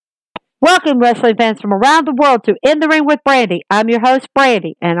Welcome, wrestling fans from around the world, to In the Ring with Brandy. I'm your host,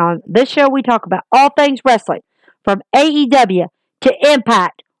 Brandy, and on this show we talk about all things wrestling, from AEW to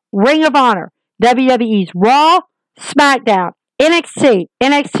Impact, Ring of Honor, WWE's Raw, SmackDown, NXT,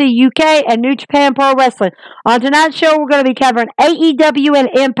 NXT UK, and New Japan Pro Wrestling. On tonight's show, we're going to be covering AEW and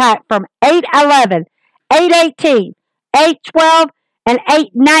Impact from 8/11, 8/18, 8/12, and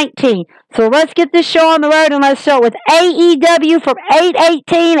 8/19. So let's get this show on the road, and let's start with AEW from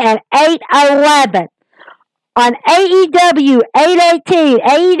 8/18 and 8/11. On AEW 8/18,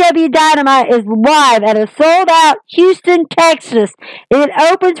 AEW Dynamite is live at a sold-out Houston, Texas. It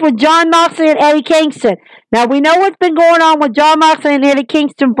opens with Jon Moxley and Eddie Kingston. Now, we know what's been going on with Jon Moxley and Eddie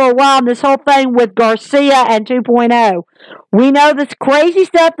Kingston for a while, and this whole thing with Garcia and 2.0. We know this crazy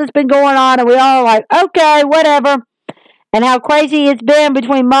stuff that's been going on, and we all are like, okay, whatever. And how crazy it's been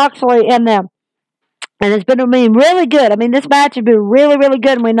between Moxley and them. And it's been really good. I mean, this match has been really, really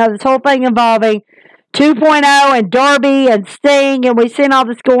good. And we know this whole thing involving 2.0 and Darby and Sting. And we've seen all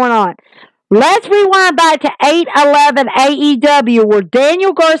this going on. Let's rewind back to 8/11 AEW, where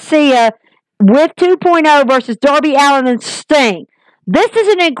Daniel Garcia with 2.0 versus Darby Allin and Sting. This is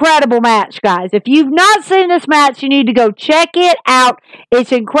an incredible match, guys. If you've not seen this match, you need to go check it out.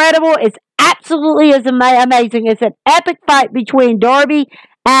 It's incredible. It's absolutely is amazing. It's an epic fight between Darby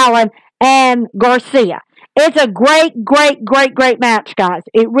Allin and Garcia. It's a great match, guys.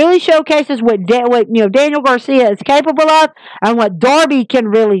 It really showcases what Daniel Garcia is capable of and what Darby can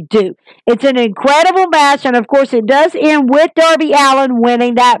really do. It's an incredible match, and of course it does end with Darby Allin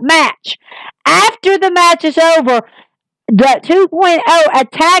winning that match. After the match is over, the 2.0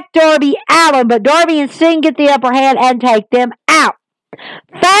 attack Darby Allin, but Darby and Sting get the upper hand and take them out.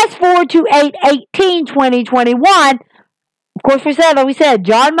 Fast forward to 8/18/2021. Of course, we said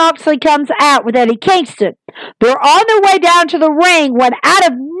Jon Moxley comes out with Eddie Kingston. They're on their way down to the ring when out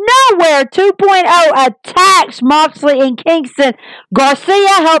of nowhere 2.0 attacks Moxley and Kingston. Garcia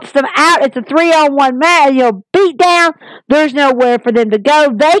helps them out. It's a 3-on-1 match, beat down. There's nowhere for them to go.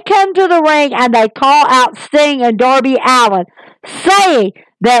 They come to the ring and they call out Sting and Darby Allin, saying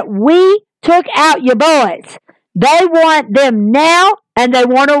that we took out your boys. They want them now, and they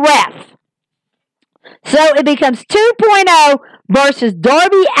want a ref. So it becomes 2.0 versus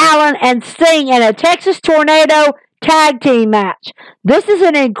Darby Allin and Sting in a Texas Tornado tag team match. This is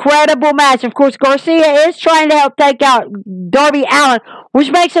an incredible match. Of course, Garcia is trying to help take out Darby Allin,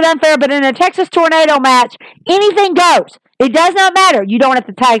 which makes it unfair, but in a Texas Tornado match, anything goes. It does not matter. You don't have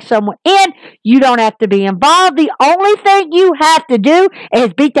to tag someone in. You don't have to be involved. The only thing you have to do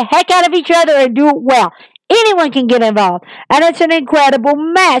is beat the heck out of each other and do it well. Anyone can get involved. And it's an incredible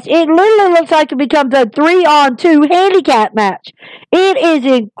match. It literally looks like it becomes a 3-on-2 handicap match. It is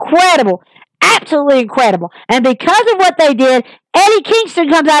incredible. Absolutely incredible. And because of what they did, Eddie Kingston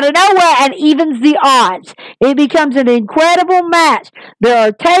comes out of nowhere and evens the odds. It becomes an incredible match. There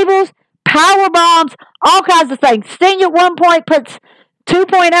are tables, power bombs, all kinds of things. Sting at one point puts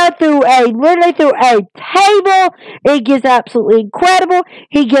 2.0 through a table. It gets absolutely incredible.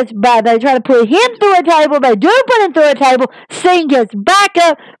 They try to put him through a table. They do put him through a table. Sting gets back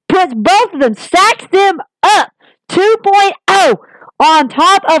up, puts both of them, stacks them up. 2.0 on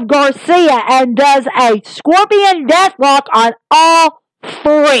top of Garcia and does a scorpion deathlock on all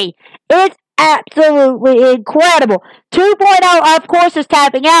three. It's absolutely incredible. 2.0, of course, is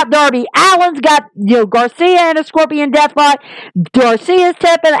tapping out. Darby Allin's got Garcia in a scorpion deathlock. Garcia's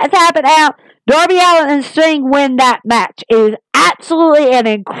tapping out. Darby Allin and Sting win that match. It is absolutely an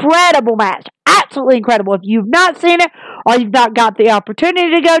incredible match. Absolutely incredible. If you've not seen it or you've not got the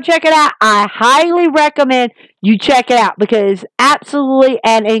opportunity to go check it out, I highly recommend you check it out because it's absolutely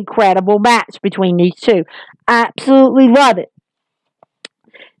an incredible match between these two. Absolutely love it.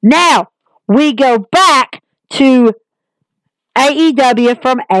 Now, we go back to AEW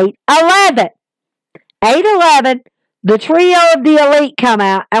from 8/11. 8/11, the trio of the Elite come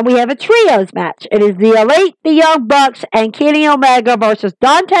out, and we have a trios match. It is the Elite, the Young Bucks, and Kenny Omega versus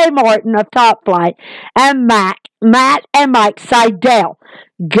Dante Martin of Top Flight and Matt and Mike Sydal.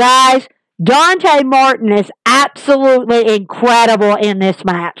 Guys, Dante Martin is absolutely incredible in this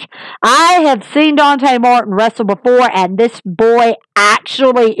match. I have seen Dante Martin wrestle before, and this boy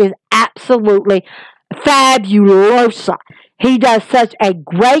actually is absolutely fabulosa. He does such a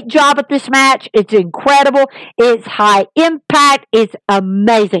great job at this match. It's incredible. It's high impact. It's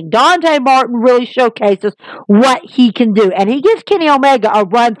amazing. Dante Martin really showcases what he can do. And he gives Kenny Omega a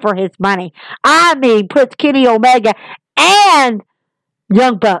run for his money. I mean, puts Kenny Omega and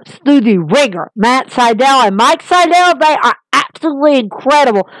Young Bucks through the ringer. Matt Sydal and Mike Sydal, they are absolutely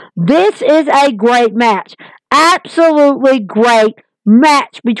incredible. This is a great match. Absolutely great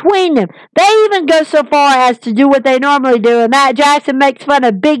match between them. They even go so far as to do what they normally do, and Matt Jackson makes fun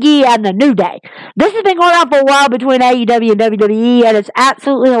of Big E and the New Day. This has been going on for a while between AEW and WWE, and it's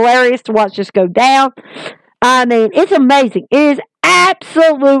absolutely hilarious to watch this go down. I mean, it's amazing. It is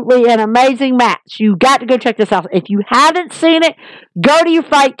absolutely an amazing match. You got to go check this out. If you haven't seen it, go to your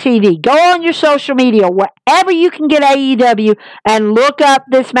Fight TV. Go on your social media, wherever you can get AEW, and look up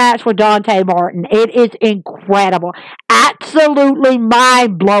this match with Dante Martin. It is incredible. Absolutely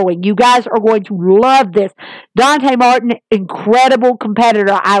mind-blowing. You guys are going to love this. Dante Martin, incredible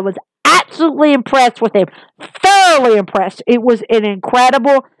competitor. I was absolutely impressed with him. Thoroughly impressed. It was an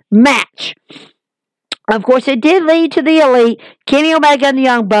incredible match. Of course, it did lead to the Elite, Kenny Omega and the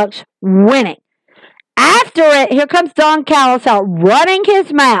Young Bucks winning. After it, here comes Don Callis out running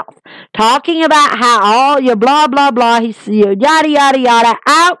his mouth, talking about how all your blah, blah, blah, he's yada, yada, yada.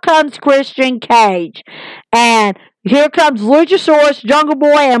 Out comes Christian Cage. And here comes Luchasaurus, Jungle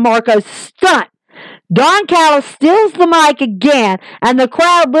Boy, and Marco Stunt. Don Callis steals the mic again, and the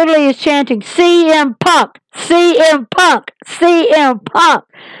crowd literally is chanting, CM Punk, CM Punk, CM Punk.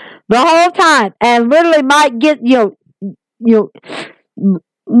 The whole time, and literally Mike get unlike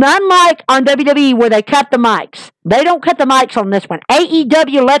on WWE where they cut the mics. They don't cut the mics on this one.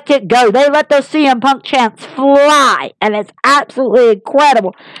 AEW lets it go. They let those CM Punk chants fly, and it's absolutely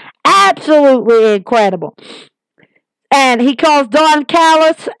incredible. Absolutely incredible. And he calls Don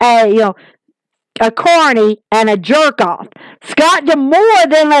Callis a corny and a jerk off. Scott D'Amore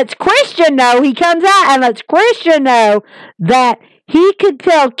then lets Christian know. He comes out and lets Christian know that he could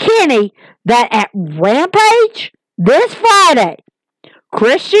tell Kenny that at Rampage this Friday,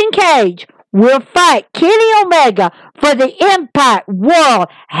 Christian Cage will fight Kenny Omega for the Impact World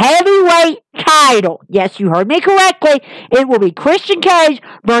Heavyweight title. Yes, you heard me correctly. It will be Christian Cage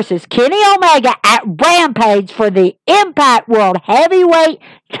versus Kenny Omega at Rampage for the Impact World Heavyweight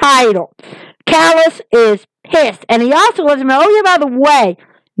title. Callis is pissed. And he also lets him know, oh yeah, by the way,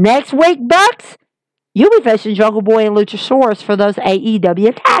 next week, Bucks, you'll be facing Jungle Boy and Luchasaurus for those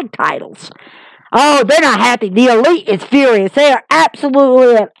AEW tag titles. Oh, they're not happy. The Elite is furious. They are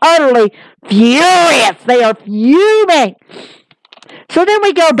absolutely and utterly furious. They are fuming. So then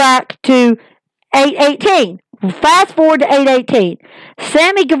we go back to 8:18. Fast forward to 8:18.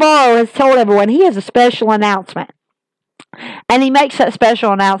 Sammy Guevara has told everyone he has a special announcement. And he makes that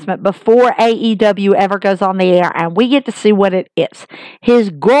special announcement before AEW ever goes on the air, and we get to see what it is. His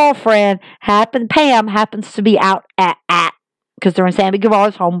girlfriend, Pam, happens to be out at because they're in Sammy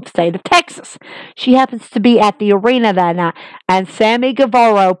Guevara's home state of Texas. She happens to be at the arena that night, and Sammy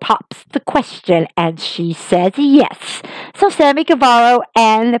Guevara pops the question, and she says yes. So Sammy Guevara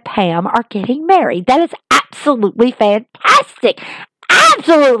and Pam are getting married. That is absolutely fantastic.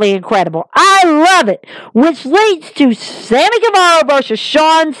 Absolutely incredible. I love it. Which leads to Sammy Guevara versus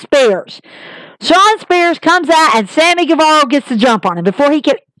Shawn Spears. Shawn Spears comes out and Sammy Guevara gets the jump on him. Before he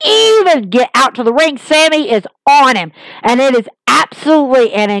can even get out to the ring, Sammy is on him. And it is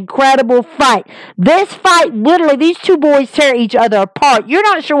absolutely an incredible fight. This fight, literally, these two boys tear each other apart. You're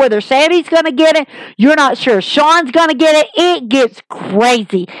not sure whether Sammy's going to get it. You're not sure Shawn's going to get it. It gets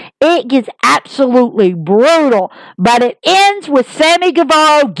crazy. It gets absolutely brutal. But it ends with Sammy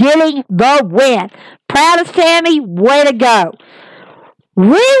Guevara getting the win. Proud of Sammy. Way to go.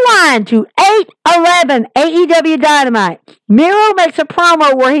 Rewind to 8/11 AEW Dynamite. Miro makes a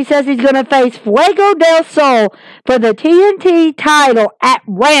promo where he says he's going to face Fuego del Sol for the TNT title at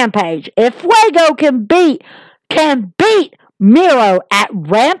Rampage. If Fuego can beat Miro at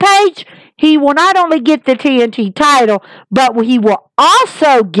Rampage, he will not only get the TNT title, but he will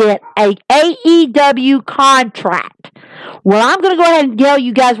also get a AEW contract. Well, I'm going to go ahead and tell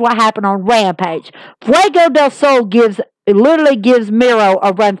you guys what happened on Rampage. Fuego del Sol literally gives Miro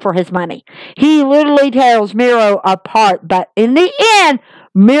a run for his money. He literally tears Miro apart, but in the end,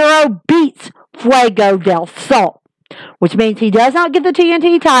 Miro beats Fuego del Sol, which means he does not get the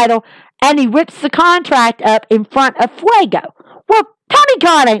TNT title, and he rips the contract up in front of Fuego. Well, Tony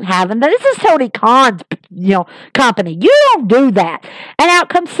Khan ain't having that. This is Tony Khan's, company. You don't do that. And out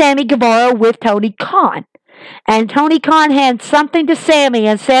comes Sammy Guevara with Tony Khan. And Tony Khan hands something to Sammy,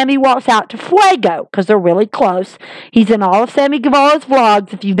 and Sammy walks out to Fuego because they're really close. He's in all of Sammy Guevara's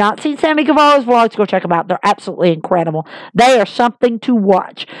vlogs. If you've not seen Sammy Guevara's vlogs, go check them out. They're absolutely incredible. They are something to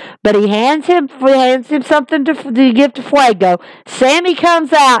watch. But he hands him something to give to Fuego. Sammy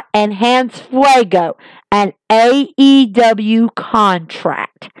comes out and hands Fuego an AEW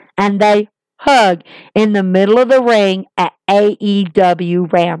contract, and they hug in the middle of the ring at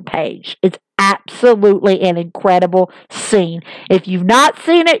AEW Rampage. It's absolutely an incredible scene. If you've not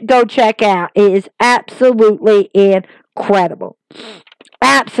seen it, go check out. It is absolutely incredible. incredible.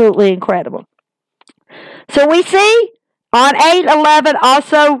 Absolutely incredible. So we see on 8/11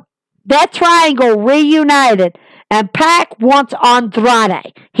 also that triangle reunited. And Pac wants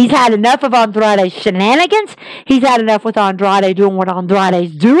Andrade. He's had enough of Andrade's shenanigans. He's had enough with Andrade doing what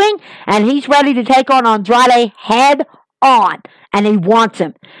Andrade's doing. And he's ready to take on Andrade head on. And he wants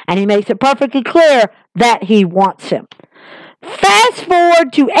him. And he makes it perfectly clear that he wants him. Fast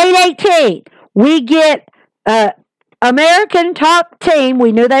forward to 8/18. We get American Top Team.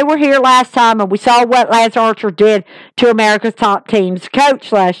 We knew they were here last time, and we saw what Lance Archer did to America's Top Team's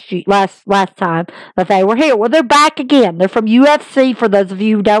coach last time that they were here. Well, they're back again. They're from UFC, for those of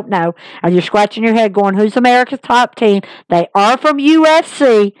you who don't know. And you're scratching your head going, who's America's Top Team? They are from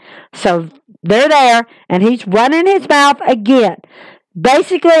UFC, so they're there, and he's running his mouth again.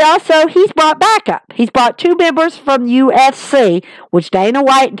 Basically, also, he's brought backup. He's brought 2 members from UFC, which Dana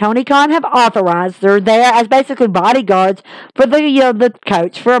White and Tony Khan have authorized. They're there as basically bodyguards for the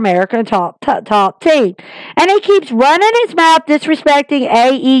coach for American top Team. And he keeps running his mouth disrespecting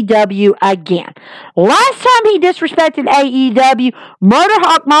AEW again. Last time he disrespected AEW, Murder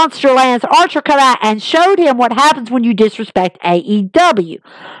Hawk Monster Lance Archer come out and showed him what happens when you disrespect AEW.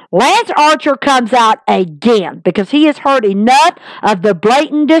 Lance Archer comes out again because he has heard enough of the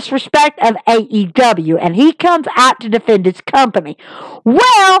blatant disrespect of AEW, and he comes out to defend his company.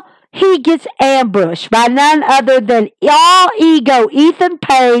 Well, he gets ambushed by none other than All Ego Ethan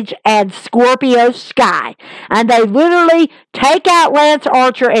Page and Scorpio Sky. And they literally take out Lance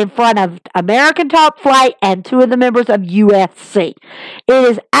Archer in front of American Top Flight and 2 of the members of UFC. It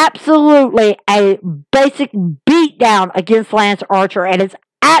is absolutely a basic beatdown against Lance Archer, and it's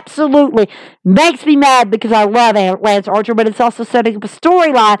absolutely makes me mad because I love Lance Archer, but it's also setting up a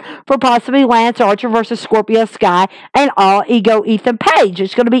storyline for possibly Lance Archer versus Scorpio Sky and All Ego Ethan Page.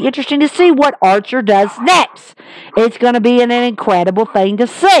 It's going to be interesting to see what Archer does next. It's going to be an incredible thing to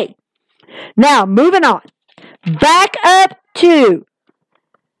see. Now, moving on. Back up to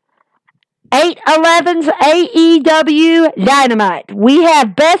 8/11's AEW Dynamite. We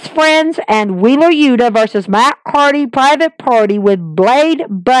have Best Friends and Wheeler Yuta versus Matt Hardy Private Party with Blade,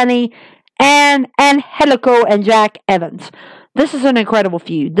 Bunny, and Angelico and Jack Evans. This is an incredible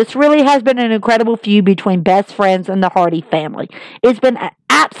feud. This really has been an incredible feud between Best Friends and the Hardy family. It's been an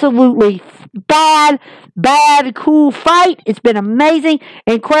absolutely bad, cool fight. It's been amazing,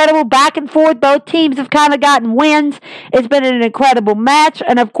 incredible, back and forth. Both teams have kind of gotten wins. It's been an incredible match,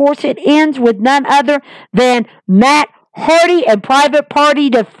 and of course it ends with none other than Matt Hardy and Private Party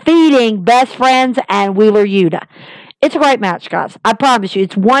defeating Best Friends and Wheeler Yuta. It's a great match, guys. I promise you.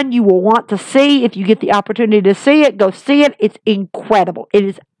 It's one you will want to see. If you get the opportunity to see it, go see it. It's incredible. It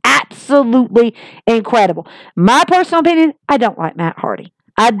is absolutely incredible. My personal opinion, I don't like Matt Hardy.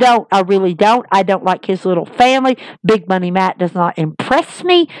 I don't. I really don't. I don't like his little family. Big Money Matt does not impress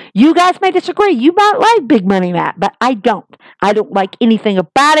me. You guys may disagree. You might like Big Money Matt, but I don't. I don't like anything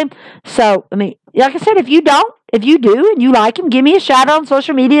about him. So, I mean, like I said, if you don't, if you do and you like him, give me a shout out on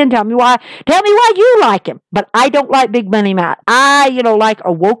social media and tell me why you like him. But I don't like Big Money Matt. I, like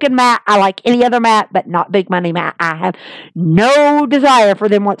Awoken Matt. I like any other Matt, but not Big Money Matt. I have no desire for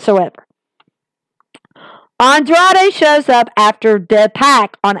them whatsoever. Andrade shows up after the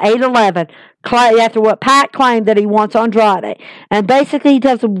Pac on 8/11, after what Pac claimed that he wants Andrade. And basically he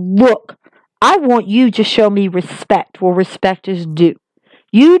tells him, look, I want you to show me respect where respect is due.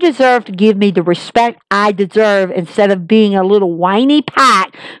 You deserve to give me the respect I deserve instead of being a little whiny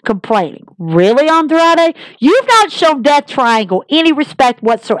Pac complaining. Really, Andrade? You've not shown Death Triangle any respect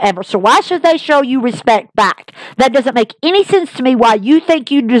whatsoever, so why should they show you respect back? That doesn't make any sense to me why you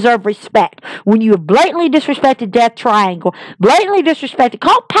think you deserve respect when you have blatantly disrespected Death Triangle, blatantly disrespected,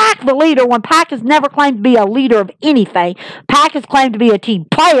 called Pac the leader when Pac has never claimed to be a leader of anything. Pac has claimed to be a team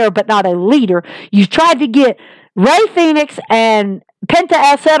player, but not a leader. You tried to get Ray Phoenix and Penta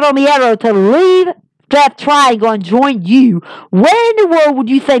El Cerro Miedo to leave Death Triangle and join you. Where in the world would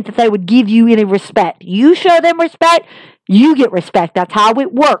you think that they would give you any respect? You show them respect, you get respect. That's how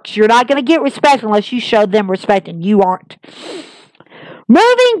it works. You're not going to get respect unless you show them respect, and you aren't.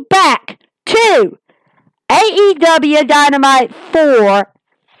 Moving back to AEW Dynamite 4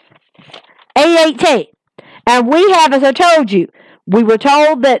 8/18. And we have, as I told you, we were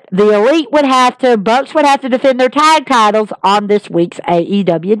told that the Elite Bucks would have to defend their tag titles on this week's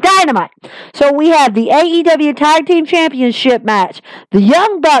AEW Dynamite. So we have the AEW Tag Team Championship match. The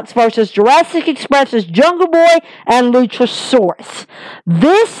Young Bucks versus Jurassic Express's Jungle Boy and Luchasaurus.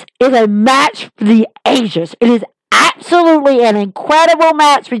 This is a match for the ages. It is absolutely an incredible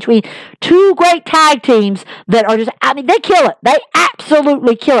match between two great tag teams that are just, I mean, they kill it. They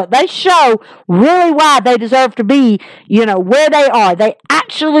absolutely kill it. They show really why they deserve to be, where they are. They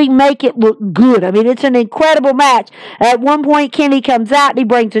actually make it look good. I mean, it's an incredible match. At one point, Kenny comes out and he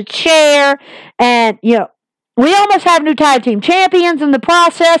brings a chair, and, we almost have new tag team champions in the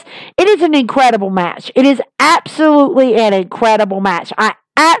process. It is an incredible match. It is absolutely an incredible match. I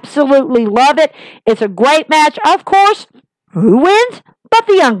absolutely love it. It's a great match. Of course, who wins? But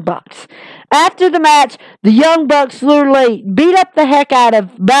the Young Bucks. After the match, the Young Bucks literally beat up the heck out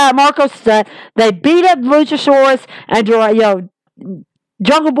of Marco Stunt. They beat up Luchasaurus and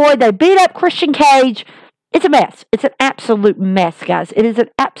Jungle Boy. They beat up Christian Cage. It's a mess. It's an absolute mess, guys. It is an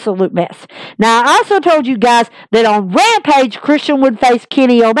absolute mess. Now, I also told you guys that on Rampage, Christian would face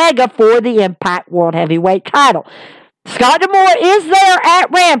Kenny Omega for the Impact World Heavyweight title. Scott D'Amore is there at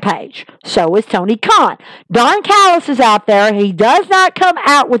Rampage. So is Tony Khan. Don Callis is out there. He does not come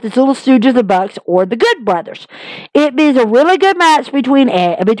out with his little stooges, the Bucks, or the Good Brothers. It is a really good match between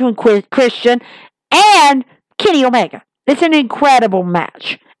Christian and Kenny Omega. It's an incredible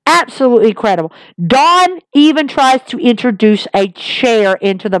match. Absolutely incredible. Dawn even tries to introduce a chair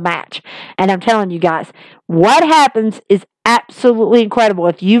into the match. And I'm telling you guys, what happens is absolutely incredible.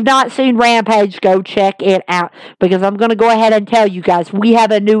 If you've not seen Rampage, go check it out. Because I'm going to go ahead and tell you guys, we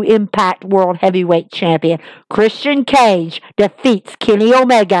have a new Impact World Heavyweight Champion. Christian Cage defeats Kenny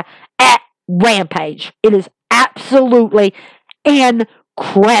Omega at Rampage. It is absolutely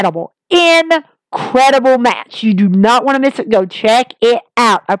incredible. Incredible match. You do not want to miss it. Go check it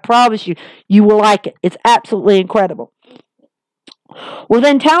out. I promise you, you will like it. It's absolutely incredible. Well,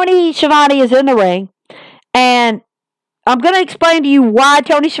 then Tony Schiavone is in the ring, and I'm going to explain to you why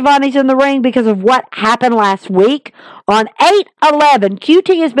Tony Schiavone's in the ring because of what happened last week. On 8/11,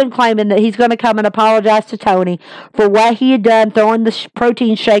 QT has been claiming that he's going to come and apologize to Tony for what he had done, throwing the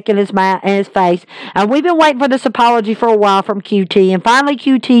protein shake in his face. And we've been waiting for this apology for a while from QT. And finally,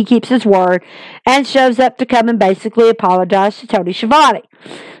 QT keeps his word and shows up to come and basically apologize to Tony Schiavone.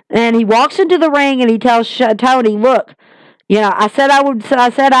 And he walks into the ring and he tells Tony, look, I said I would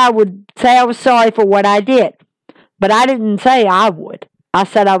say I was sorry for what I did. But I didn't say I would. I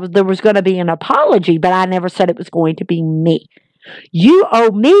said there was going to be an apology, but I never said it was going to be me. You owe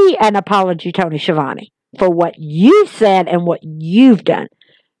me an apology, Tony Schiavone, for what you said and what you've done.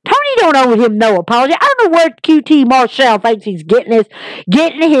 Tony don't owe him no apology. I don't know where QT Marshall thinks he's getting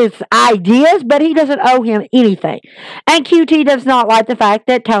his ideas, but he doesn't owe him anything. And QT does not like the fact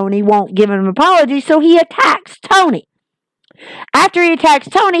that Tony won't give him an apology, so he attacks Tony. After he attacks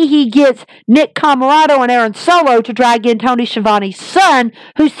Tony, he gets Nick Comoroto and Aaron Solo to drag in Tony Schiavone's son,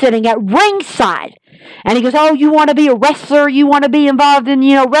 who's sitting at ringside. And he goes, oh, you want to be a wrestler? You want to be involved in,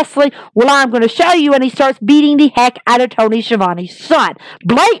 wrestling? Well, I'm going to show you. And he starts beating the heck out of Tony Schiavone's son.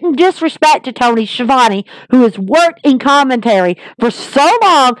 Blatant disrespect to Tony Schiavone, who has worked in commentary for so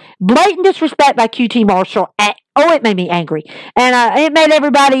long. Blatant disrespect by QT Marshall. Oh, it made me angry. And it made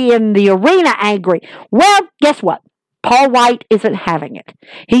everybody in the arena angry. Well, guess what? Paul White isn't having it.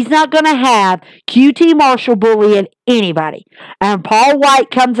 He's not going to have QT Marshall bullying anybody. And Paul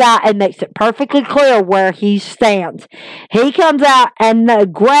White comes out and makes it perfectly clear where he stands. He comes out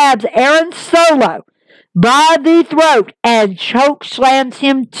and grabs Aaron Solo by the throat and choke slams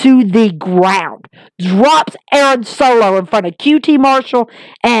him to the ground. Drops Aaron Solo in front of QT Marshall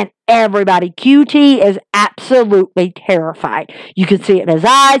and everybody. QT is absolutely terrified. You can see it in his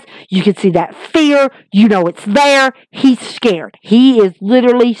eyes. You can see that fear. You know it's there. He's scared. He is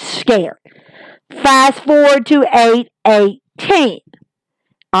literally scared. Fast forward to 8/18.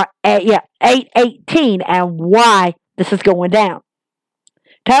 8/18 and why this is going down.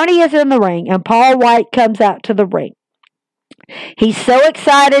 Tony is in the ring, and Paul White comes out to the ring. He's so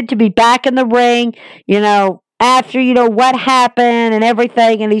excited to be back in the ring, after, what happened and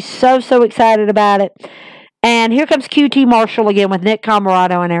everything, and he's so excited about it. And here comes QT Marshall again with Nick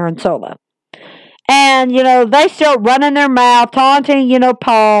Comoroto and Aaron Solo. And, they start running their mouth, taunting,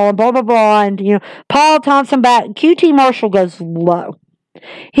 Paul, and blah, blah, blah, and, Paul taunts him back, and QT Marshall goes low.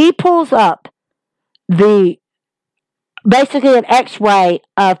 He pulls up basically an x-ray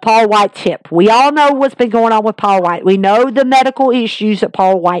of Paul White's hip. We all know what's been going on with Paul White. We know the medical issues that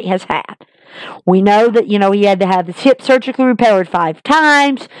Paul White has had. We know that, he had to have his hip surgically repaired 5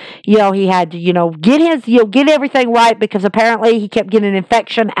 times. He had to, get everything right because apparently he kept getting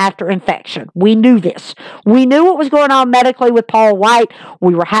infection after infection. We knew this. We knew what was going on medically with Paul White.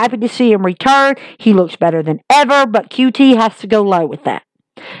 We were happy to see him return. He looks better than ever, but QT has to go low with that.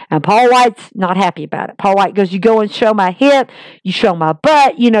 And Paul White's not happy about it. Paul White goes, you go and show my hip, you show my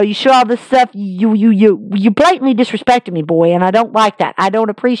butt, you show all this stuff. You blatantly disrespected me, boy, and I don't like that. I don't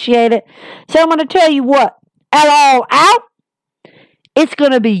appreciate it. So I'm going to tell you what, at All Out, it's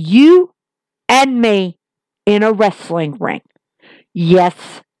going to be you and me in a wrestling ring.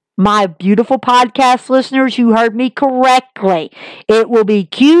 Yes, my beautiful podcast listeners, you heard me correctly. It will be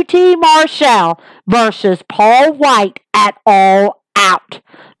QT Marshall versus Paul White at All Out.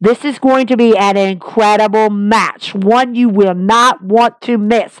 This is going to be an incredible match, one you will not want to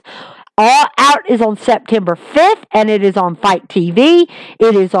miss. All Out is on September 5th, and it is on Fight TV.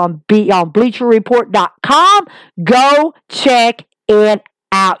 It is on BleacherReport.com. Go check it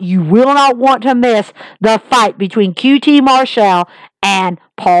out. You will not want to miss the fight between QT Marshall and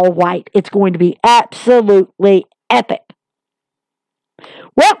Paul White. It's going to be absolutely epic.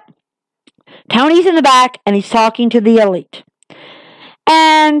 Well, Tony's in the back, and he's talking to the Elite.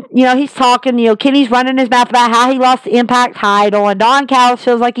 And, he's talking, Kenny's running his mouth about how he lost the Impact title, and Don Callis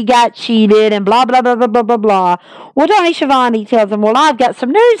feels like he got cheated, and blah, blah, blah, blah, blah, blah, blah. Well, Tony Schiavone tells him, well, I've got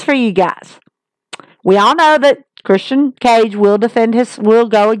some news for you guys. We all know that Christian Cage will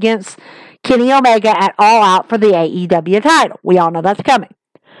go against Kenny Omega at All Out for the AEW title. We all know that's coming.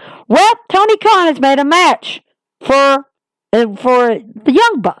 Well, Tony Khan has made a match for the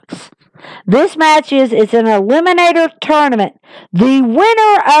Young Bucks. This match is an eliminator tournament. The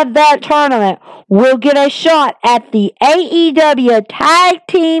winner of that tournament will get a shot at the AEW tag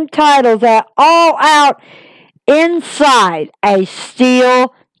team titles at All Out inside a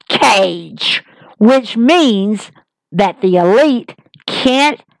steel cage, which means that the Elite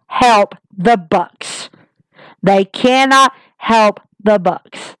can't help the Bucks. They cannot help the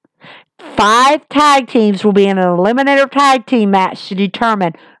Bucks. 5 tag teams will be in an eliminator tag team match to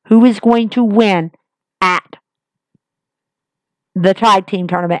determine who is going to win at the tag team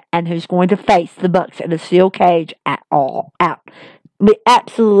tournament and who's going to face the Bucks in a steel cage at All Out.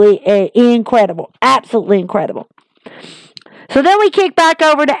 Absolutely incredible. Absolutely incredible. So then we kick back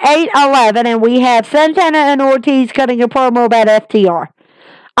over to 8-11, and we have Santana and Ortiz cutting a promo about FTR.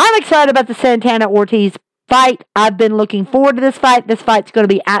 I'm excited about the Santana-Ortiz fight. I've been looking forward to this fight. This fight's going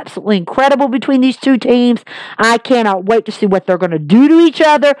to be absolutely incredible between these two teams. I cannot wait to see what they're going to do to each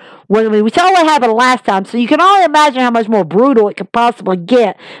other. We saw what happened last time, so you can only imagine how much more brutal it could possibly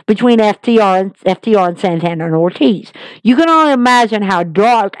get between FTR and Santana and Ortiz. You can only imagine how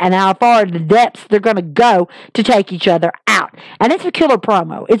dark and how far in the depths they're going to go to take each other out. And it's a killer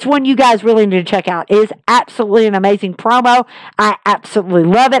promo. It's one you guys really need to check out. It is absolutely an amazing promo. I absolutely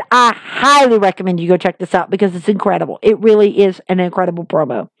love it. I highly recommend you go check this out because it's incredible. It really is an incredible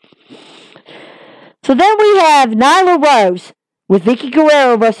promo. So then we have Nyla Rose with Vicky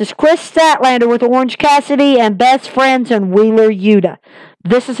Guerrero versus Chris Statlander with Orange Cassidy and Best Friends and Wheeler Yuta.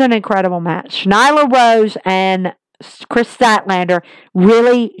 This is an incredible match. Nyla Rose and Chris Statlander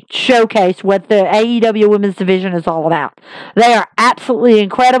really showcase what the AEW Women's Division is all about. They are absolutely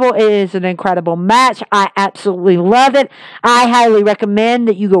incredible. It is an incredible match. I absolutely love it. I highly recommend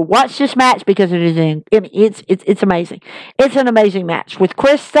that you go watch this match because it's amazing. It's an amazing match with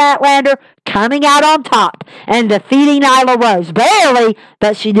Chris Statlander coming out on top and defeating Nyla Rose. Barely,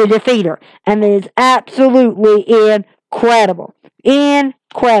 but she did defeat her. And it is absolutely incredible.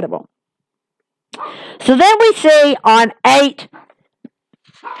 Incredible. So then we see on 8/18,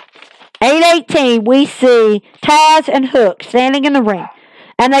 we see Taz and Hook standing in the ring.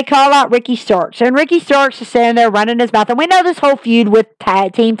 And they call out Ricky Starks. And Ricky Starks is standing there running his mouth. And we know this whole feud with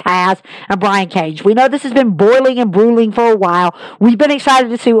Team Taz and Brian Cage. We know this has been boiling and brewing for a while. We've been excited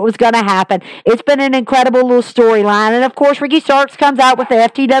to see what was going to happen. It's been an incredible little storyline. And, of course, Ricky Starks comes out with the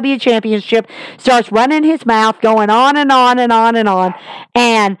FTW Championship, starts running his mouth, going on and on and on and on.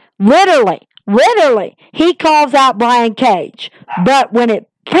 And literally, he calls out Brian Cage. But when it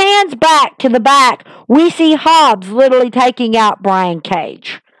pans back to the back, we see Hobbs literally taking out Brian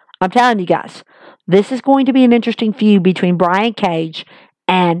Cage. I'm telling you guys, this is going to be an interesting feud between Brian Cage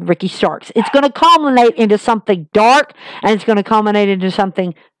and Ricky Starks. It's going to culminate into something dark, and it's going to culminate into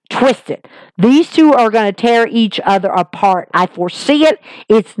something twisted. These two are going to tear each other apart. I foresee it.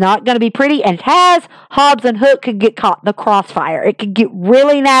 It's not going to be pretty. And Taz, Hobbs, and Hook could get caught in the crossfire. It could get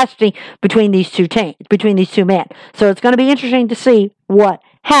really nasty between these two men. So it's going to be interesting to see what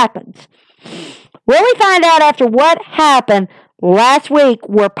happens. Well, we find out after what happened last week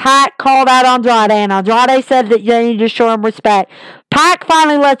where Pac called out Andrade, and Andrade said that they need to show him respect. Pac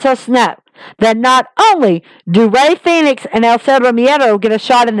finally lets us know that not only do Rey Fenix and El Cedro Miedo get a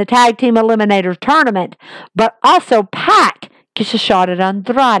shot in the Tag Team Eliminator Tournament, but also Pac gets a shot at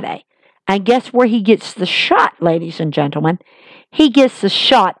Andrade. And guess where he gets the shot, ladies and gentlemen? he gets the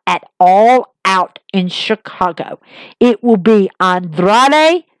shot at All Out in Chicago. It will be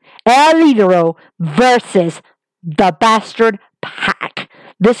Andrade El Idolo versus the Bastard Pack.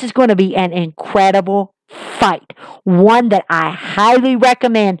 This is going to be an incredible fight. One that I highly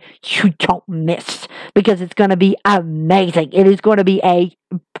recommend you don't miss because it's going to be amazing. It is going to be a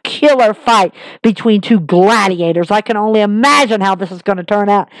killer fight between two gladiators. I can only imagine how this is going to turn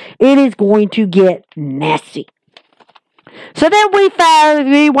out. It is going to get nasty. So then we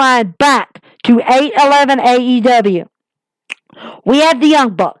rewind back to 8/11 AEW. We have the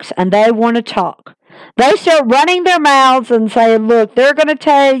Young Bucks, and they want to talk. They start running their mouths and saying, look, they're going to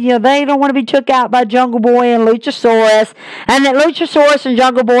tell you, they don't want to be took out by Jungle Boy and Luchasaurus, and that Luchasaurus and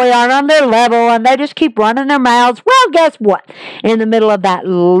Jungle Boy aren't on their level, and they just keep running their mouths. Well, guess what? In the middle of that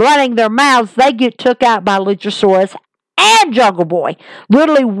running their mouths, they get took out by Luchasaurus and Jungle Boy,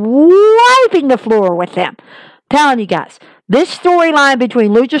 literally wiping the floor with them. Telling you guys, this storyline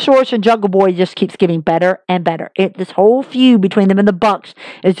between Luchasaurus and Jungle Boy just keeps getting better and better. This whole feud between them and the Bucks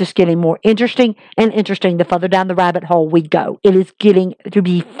is just getting more interesting and interesting the further down the rabbit hole we go. It is getting to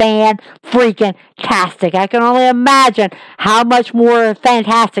be fan-freaking-tastic. I can only imagine how much more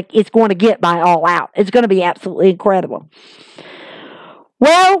fantastic it's going to get by All Out. It's going to be absolutely incredible.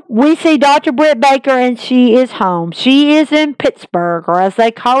 Well, we see Dr. Britt Baker, and she is home. She is in Pittsburgh, or as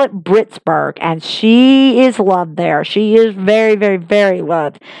they call it, Britsburg, and she is loved there. She is very, very, very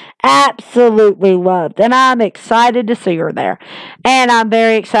loved. Absolutely loved. And I'm excited to see her there. And I'm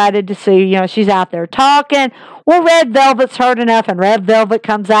very excited to see, she's out there talking. Well, Red Velvet's heard enough, and Red Velvet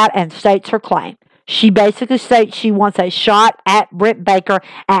comes out and states her claim. She basically states she wants a shot at Britt Baker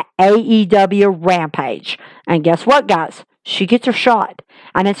at AEW Rampage. And guess what, guys? She gets her shot.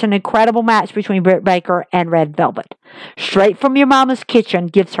 And it's an incredible match between Britt Baker and Red Velvet. Straight from Your Mama's Kitchen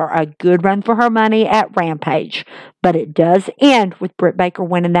gives her a good run for her money at Rampage. But it does end with Britt Baker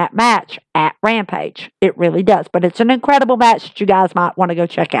winning that match at Rampage. It really does. But it's an incredible match that you guys might want to go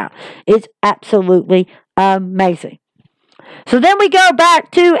check out. It's absolutely amazing. So then we go back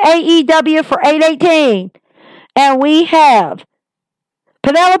to AEW for 8/18. And we have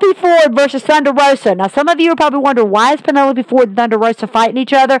Penelope Ford versus Thunder Rosa. Now, some of you are probably wondering, why is Penelope Ford and Thunder Rosa fighting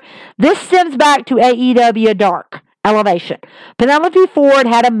each other? This stems back to AEW Dark Elevation. Penelope Ford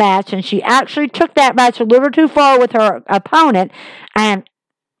had a match, and she actually took that match a little too far with her opponent, and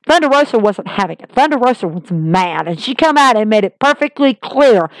Thunder Rosa wasn't having it. Thunder Rosa was mad, and she come out and made it perfectly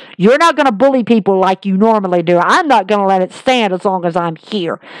clear, you're not going to bully people like you normally do. I'm not going to let it stand as long as I'm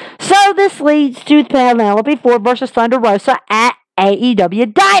here. So this leads to Penelope Ford versus Thunder Rosa at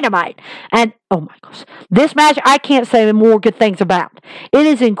AEW Dynamite. And oh my gosh, this match I can't say more good things about. It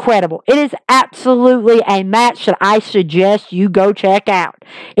is incredible. It is absolutely a match that I suggest you go check out.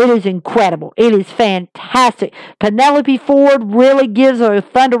 It is incredible. It is fantastic. Penelope Ford really gives a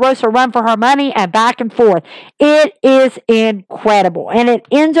Thunder Rosa a run for her money, and back and forth. It is incredible. And it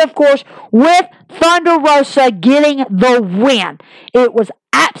ends, of course, with Thunder Rosa getting the win. It was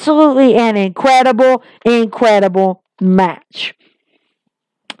absolutely an incredible, incredible match.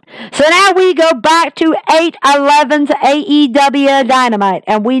 So now we go back to 8/11's AEW Dynamite.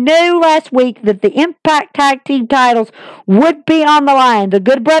 And we knew last week that the Impact Tag Team titles would be on the line. The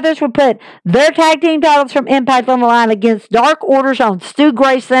Good Brothers would put their tag team titles from Impact on the line against Dark Order's own Stu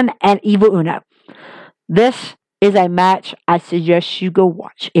Grayson and Evil Uno. This is a match I suggest you go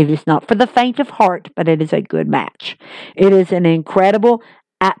watch. It is not for the faint of heart, but it is a good match. It is an incredible,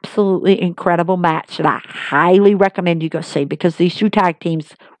 absolutely incredible match that I highly recommend you go see, because these two tag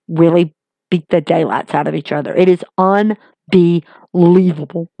teams really beat the daylights out of each other. It is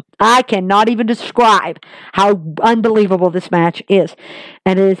unbelievable. I cannot even describe how unbelievable this match is.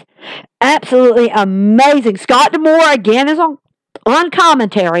 And it is absolutely amazing. Scott D'Amore again is on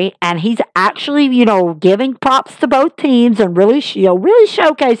commentary, and he's actually, giving props to both teams and really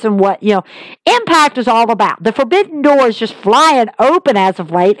showcasing what, Impact is all about. The Forbidden Door is just flying open as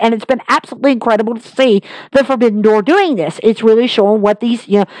of late, and it's been absolutely incredible to see the Forbidden Door doing this. It's really showing what these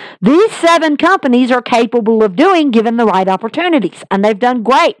 7 companies are capable of doing given the right opportunities, and they've done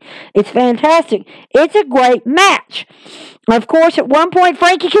great. It's fantastic. It's a great match. Of course, at one point,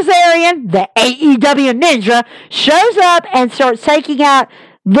 Frankie Kazarian, the AEW Ninja, shows up and starts taking out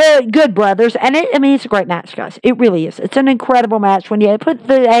the Good Brothers. And it's a great match, guys. It really is. It's an incredible match. When you put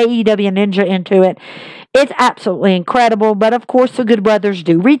the AEW Ninja into it, it's absolutely incredible. But, of course, the Good Brothers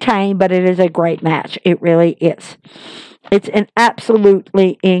do retain, but it is a great match. It really is. It's an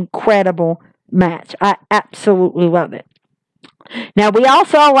absolutely incredible match. I absolutely love it. Now, we all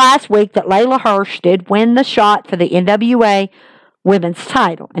saw last week that Layla Hirsch did win the shot for the NWA Women's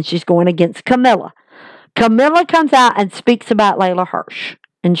title, and she's going against Camilla. Camilla comes out and speaks about Layla Hirsch.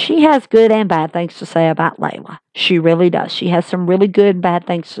 And she has good and bad things to say about Layla. She really does. She has some really good and bad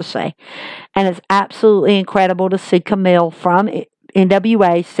things to say. And it's absolutely incredible to see Camille from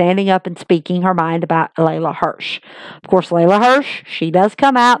NWA standing up and speaking her mind about Layla Hirsch. Of course, Layla Hirsch, she does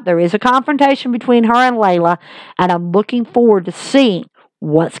come out. There is a confrontation between her and Layla. And I'm looking forward to seeing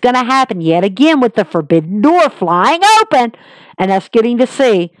what's going to happen yet again with the forbidden door flying open. And us getting to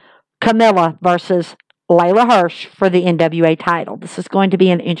see Camilla versus Layla Hirsch for the NWA title. This is going to be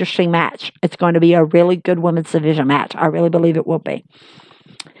an interesting match. It's going to be a really good women's division match. I really believe it will be.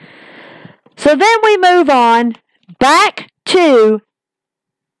 So then we move on back to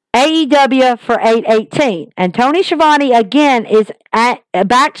AEW for 818. And Tony Schiavone again is at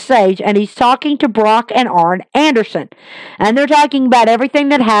backstage and he's talking to Brock and Arn Anderson. And they're talking about everything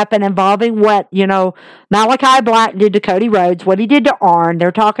that happened involving what, Malachi Black did to Cody Rhodes, what he did to Arn.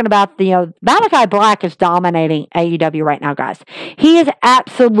 They're talking about Malachi Black is dominating AEW right now, guys. He is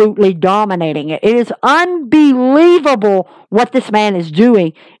absolutely dominating it. It is unbelievable what this man is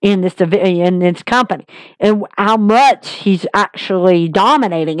doing in this company and how much he's actually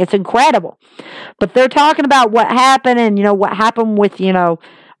dominating. It's incredible. But they're talking about what happened and, what happened with,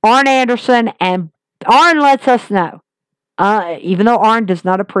 Arn Anderson, and Arn lets us know. Even though Arn does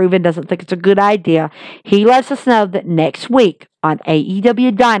not approve and doesn't think it's a good idea, he lets us know that next week on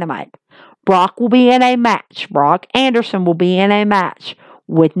AEW Dynamite, Brock will be in a match. Brock Anderson will be in a match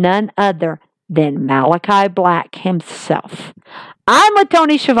with none other than Malachi Black himself. I'm with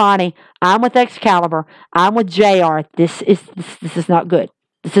Tony Schiavone. I'm with Excalibur. I'm with JR. This is not good.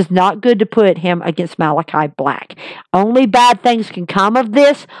 This is not good to put him against Malachi Black. Only bad things can come of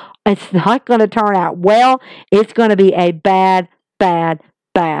this. It's not going to turn out well. It's going to be a bad, bad,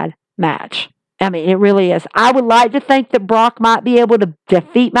 bad match. I mean, it really is. I would like to think that Brock might be able to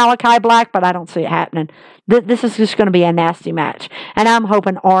defeat Malachi Black, but I don't see it happening. This is just going to be a nasty match. And I'm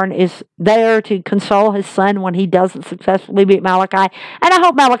hoping Arn is there to console his son when he doesn't successfully beat Malachi. And I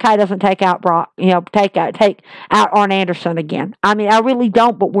hope Malachi doesn't take out Brock, take out Arn Anderson again. I mean, I really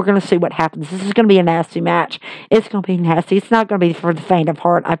don't, but we're going to see what happens. This is going to be a nasty match. It's going to be nasty. It's not going to be for the faint of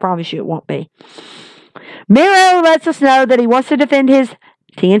heart. I promise you it won't be. Miro lets us know that he wants to defend his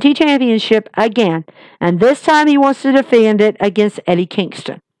TNT Championship again, and this time he wants to defend it against Eddie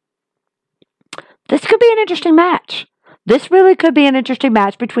Kingston. This could be an interesting match. This really could be an interesting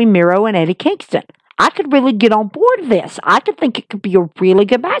match between Miro and Eddie Kingston. I could really get on board with this. I could think it could be a really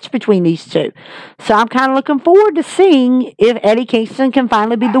good match between these two. So I'm kind of looking forward to seeing if Eddie Kingston can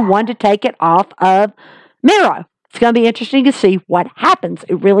finally be the one to take it off of Miro. It's going to be interesting to see what happens.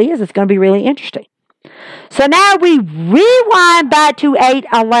 It really is. It's going to be really interesting. So now we rewind back to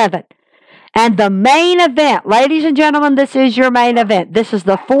 8-11 and the main event. Ladies and gentlemen, this is your main event. This is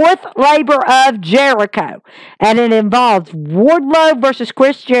the fourth labor of Jericho, and it involves Wardlow versus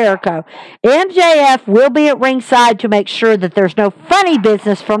Chris Jericho. MJF will be at ringside to make sure that there's no funny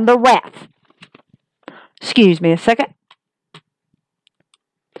business from the ref. Excuse me a second.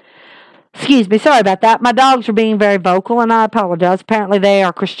 Excuse me, sorry about that. My dogs are being very vocal, and I apologize. Apparently, they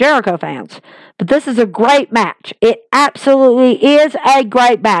are Chris Jericho fans. But this is a great match. It absolutely is a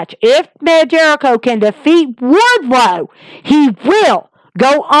great match. If Jericho can defeat Wardlow, he will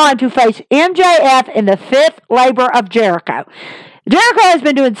go on to face MJF in the fifth labor of Jericho. Jericho has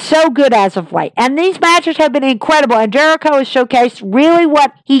been doing so good as of late, and these matches have been incredible, and Jericho has showcased really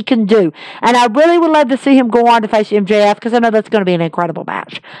what he can do, and I really would love to see him go on to face MJF, because I know that's going to be an incredible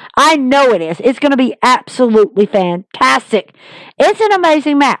match. I know it is. It's going to be absolutely fantastic. It's an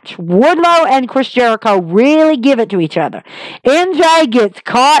amazing match. Wardlow and Chris Jericho really give it to each other. MJ gets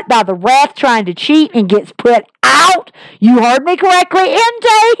caught by the ref trying to cheat and gets put out. You heard me correctly.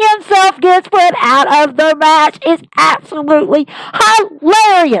 MJ himself gets put out of the match. It's absolutely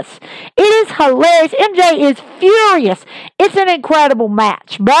hilarious. It is hilarious. MJ is furious. It's an incredible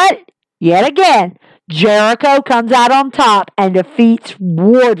match. But, yet again, Jericho comes out on top and defeats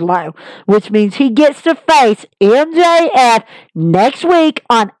Wardlow, which means he gets to face MJF next week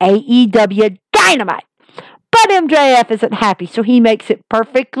on AEW Dynamite. But MJF isn't happy, so he makes it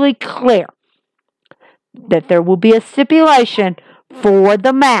perfectly clear that there will be a stipulation for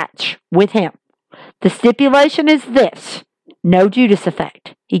the match with him. The stipulation is this: no Judas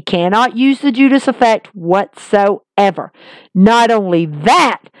effect. He cannot use the Judas effect whatsoever. Not only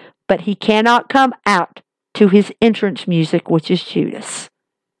that, but he cannot come out to his entrance music, which is Judas.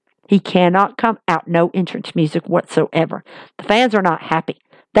 He cannot come out, no entrance music whatsoever. The fans are not happy.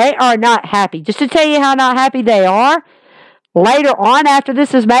 They are not happy. Just to tell you how not happy they are, Later on, after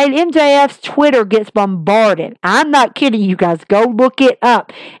this is made, MJF's Twitter gets bombarded. I'm not kidding you guys. Go look it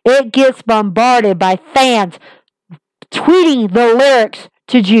up. It gets bombarded by fans tweeting the lyrics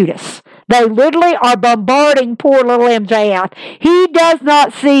to Judas. They literally are bombarding poor little MJF. He does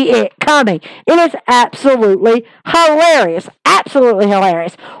not see it coming. It is absolutely hilarious. Absolutely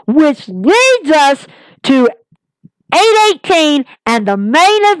hilarious. Which leads us to 8:18 and the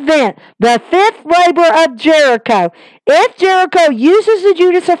main event, the fifth labor of Jericho. If Jericho uses the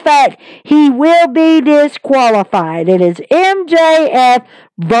Judas effect, he will be disqualified. It is MJF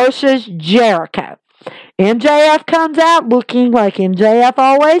versus Jericho. MJF comes out looking like MJF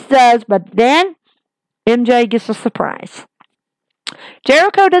always does, but then MJ gets a surprise.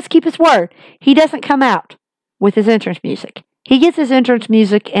 Jericho does keep his word. He doesn't come out with his entrance music. He gets his entrance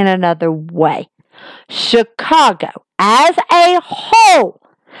music in another way. Chicago, as a whole,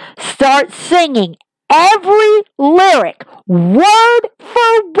 starts singing every lyric, word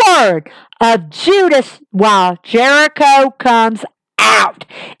for word, of Judas while Jericho comes out.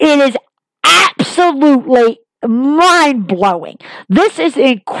 It is absolutely mind-blowing. This is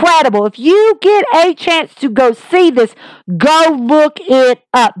incredible. If you get a chance to go see this, go look it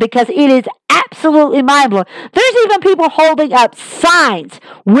up because it is absolutely mind-blowing. There's even people holding up signs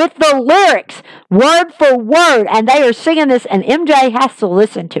with the lyrics word for word, and they are singing this, and MJ has to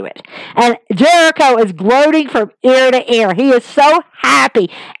listen to it. And Jericho is gloating from ear to ear. He is so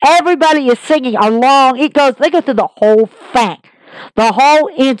happy. Everybody is singing along. They go through the whole thing. The whole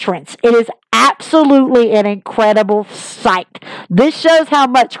entrance. It is absolutely an incredible sight. This shows how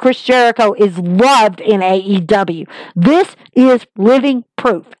much Chris Jericho is loved in AEW. This is living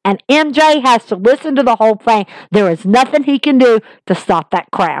proof. And MJ has to listen to the whole thing. There is nothing he can do to stop that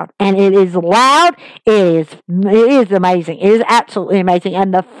crowd. And it is loud. It is amazing. It is absolutely amazing.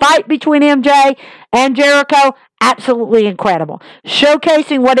 And the fight between MJ and Jericho, absolutely incredible.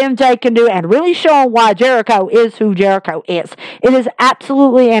 Showcasing what MJ can do and really showing why Jericho is who Jericho is. It is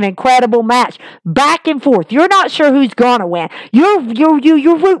absolutely an incredible match. Back and forth. You're not sure who's going to win. You're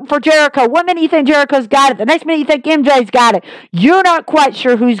rooting for Jericho. One minute you think Jericho's got it. The next minute you think MJ's got it. You're not quite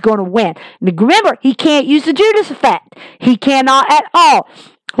sure who's going to win. And remember, he can't use the Judas effect. He cannot at all.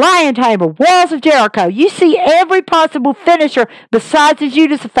 Lion Tamer, Walls of Jericho. You see every possible finisher besides the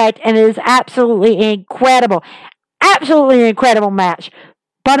Judas effect, and it is absolutely incredible. Absolutely incredible match.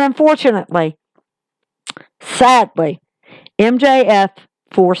 But unfortunately, sadly, MJF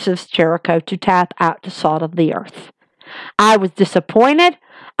forces Jericho to tap out to salt of the earth. I was disappointed.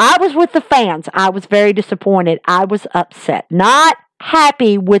 I was with the fans. I was very disappointed. I was upset. Not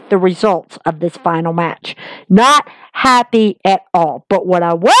happy with the results of this final match. Not happy at all. But what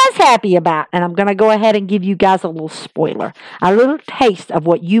I was happy about, and I'm going to go ahead and give you guys a little spoiler, a little taste of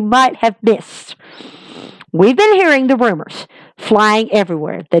what you might have missed. We've been hearing the rumors flying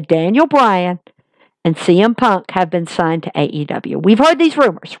everywhere that Daniel Bryan and CM Punk have been signed to AEW. We've heard these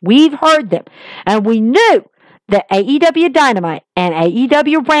rumors. We've heard them. And we knew that AEW Dynamite and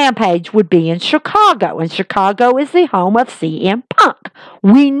AEW Rampage would be in Chicago. And Chicago is the home of CM Punk.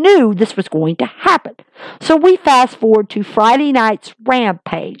 We knew this was going to happen. So we fast forward to Friday night's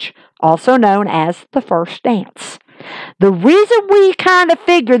Rampage, also known as the First Dance. The reason we kind of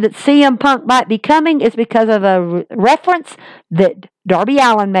figured that CM Punk might be coming is because of a reference that Darby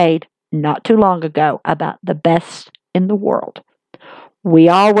Allin made not too long ago about the best in the world. We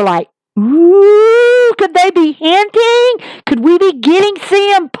all were like, ooh, could they be hinting? Could we be getting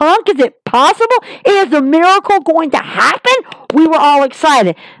CM Punk? Is it possible? Is a miracle going to happen? We were all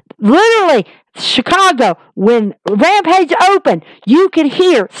excited. Literally, Chicago, when Rampage opened, you could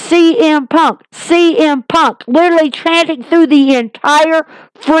hear CM Punk, literally chanting through the entire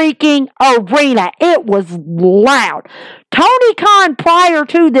freaking arena. It was loud. Tony Khan, prior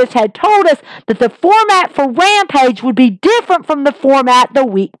to this, had told us that the format for Rampage would be different from the format the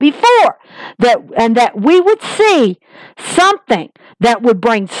week before. That we would see something that would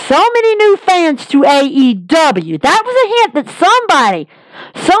bring so many new fans to AEW. That was a hint that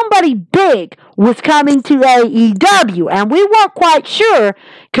somebody big was coming to AEW, and we weren't quite sure.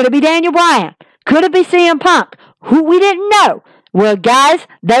 Could it be Daniel Bryan? Could it be CM Punk? Who we didn't know. Well, guys,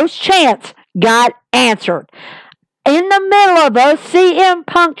 those chants got answered. In the middle of those CM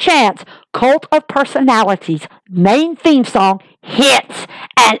Punk chants, Cult of Personalities' main theme song hits,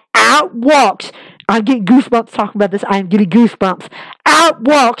 and out walks, I'm getting goosebumps talking about this, I'm getting goosebumps, out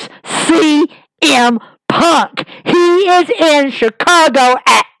walks CM Punk. He is in Chicago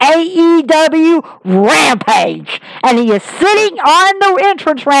at AEW Rampage. And he is sitting on the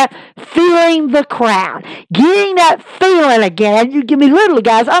entrance ramp, feeling the crowd, getting that feeling again. You give me literally,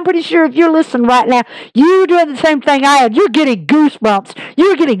 guys, I'm pretty sure if you're listening right now, you're doing the same thing I am. You're getting goosebumps.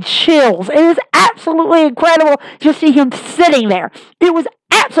 You're getting chills. It is absolutely incredible to see him sitting there. It was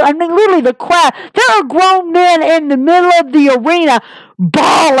absolutely, I mean, literally the crowd. There are grown men in the middle of the arena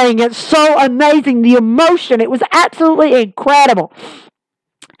bawling. It's so amazing. The emotion. It was absolutely incredible.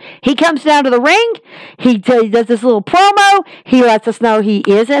 He comes down to the ring. He does this little promo. He lets us know he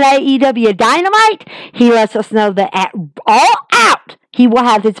is an AEW Dynamite. He lets us know that at All Out, he will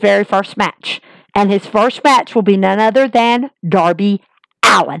have his very first match. And his first match will be none other than Darby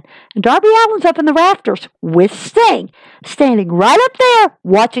Allin. And Darby Allin's up in the rafters with Sting, standing right up there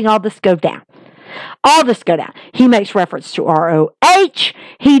watching all this go down. All this go down. He makes reference to ROH.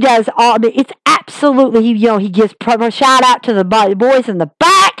 He does all. I mean, it's absolutely. He gives a shout out to the boys in the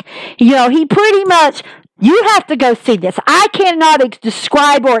back. He pretty much. You have to go see this. I cannot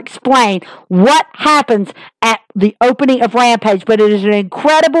describe or explain what happens at the opening of Rampage, but it is an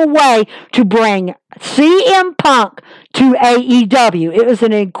incredible way to bring CM Punk to AEW. It was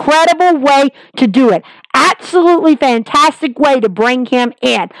an incredible way to do it. Absolutely fantastic way to bring him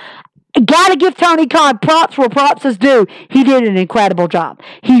in. Gotta give Tony Khan props where props is due. He did an incredible job.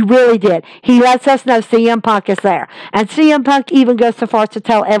 He really did. He lets us know CM Punk is there. And CM Punk even goes so far as to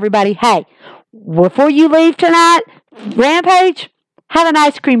tell everybody, hey, before you leave tonight, Rampage, have an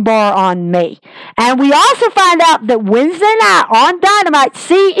ice cream bar on me. And we also find out that Wednesday night on Dynamite,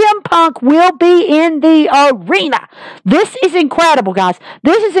 CM Punk will be in the arena. This is incredible, guys.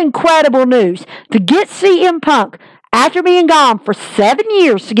 This is incredible news. To get CM Punk, after being gone for 7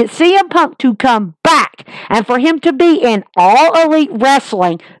 years, to get CM Punk to come back and for him to be in All Elite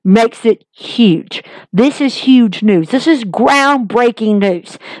Wrestling makes it huge. This is huge news. This is groundbreaking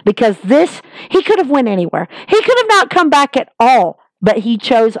news because he could have went anywhere. He could have not come back at all, but he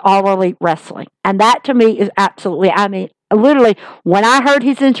chose All Elite Wrestling. And that to me is absolutely, literally, when I heard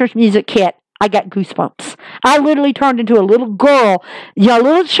his entrance music hit, I got goosebumps. I literally turned into a little girl, a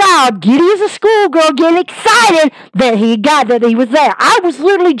little child, giddy as a schoolgirl, getting excited that he was there. I was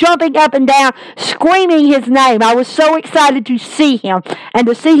literally jumping up and down, screaming his name. I was so excited to see him and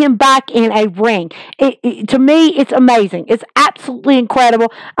to see him back in a ring. To me, it's amazing. It's absolutely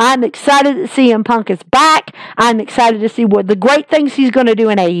incredible. I'm excited that CM Punk is back. I'm excited to see what the great things he's going to do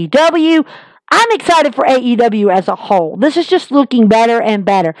in AEW. I'm excited for AEW as a whole. This is just looking better and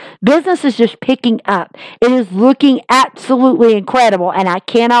better. Business is just picking up. It is looking absolutely incredible, and I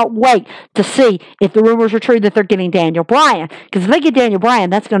cannot wait to see if the rumors are true that they're getting Daniel Bryan. Because if they get Daniel Bryan,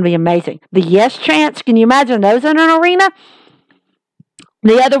 that's going to be amazing. The Yes Chants, can you imagine those in an arena?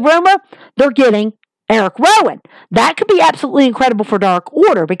 The other rumor, they're getting Eric Rowan. That could be absolutely incredible for Dark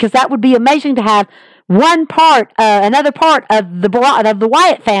Order, because that would be amazing to have another part of the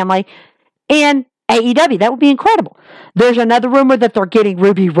Wyatt family in AEW. That would be incredible. There's another rumor that they're getting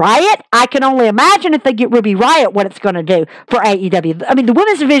Ruby Riott. I can only imagine if they get Ruby Riott what it's going to do for AEW. I mean, the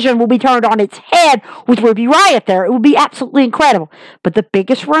women's division will be turned on its head with Ruby Riott there. It will be absolutely incredible. But the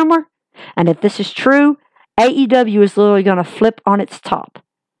biggest rumor, and if this is true, AEW is literally going to flip on its top.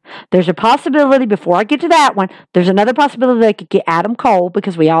 There's a possibility, before I get to that one, there's another possibility they could get Adam Cole,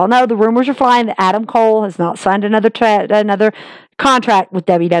 because we all know the rumors are flying that Adam Cole has not signed another contract with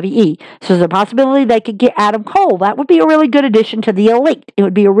WWE. So there's a possibility they could get Adam Cole. That would be a really good addition to the Elite. It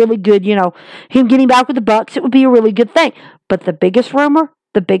would be a really good, him getting back with the Bucks, it would be a really good thing. But the biggest rumor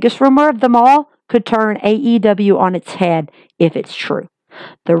of them all could turn AEW on its head if it's true.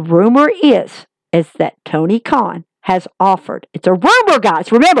 The rumor is that Tony Khan has offered. It's a rumor,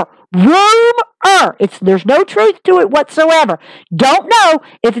 guys. Remember, rumor. There's no truth to it whatsoever. Don't know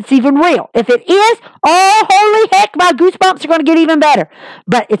if it's even real. If it is, oh, holy heck, my goosebumps are going to get even better.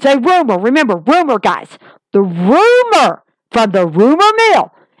 But it's a rumor. Remember, rumor, guys. The rumor from the rumor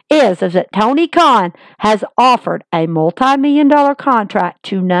mill is that Tony Khan has offered a multi-million-dollar contract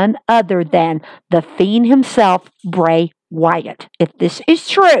to none other than the Fiend himself, Bray Wyatt. If this is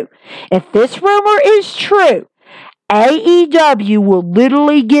true, if this rumor is true, AEW will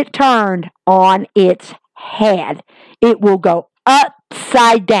literally get turned on its head. It will go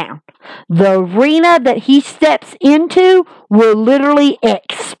upside down. The arena that he steps into will literally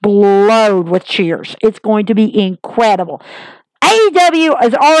explode with cheers. It's going to be incredible. AEW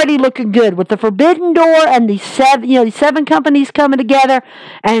is already looking good with the Forbidden Door and these seven companies coming together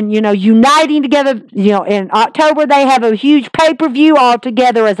and, uniting together. In October, they have a huge pay-per-view all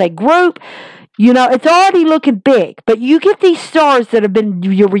together as a group. It's already looking big, but you get these stars that have been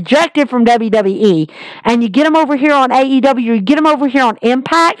you're rejected from WWE, and you get them over here on AEW, you get them over here on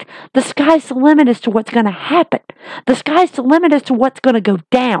Impact. The sky's the limit as to what's going to happen. The sky's the limit as to what's going to go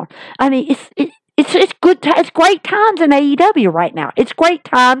down. I mean, it's good. It's great times in AEW right now. It's great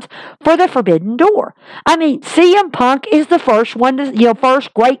times for the Forbidden Door. I mean, CM Punk is the first one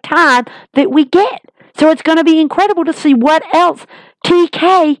first great time that we get. So it's going to be incredible to see what else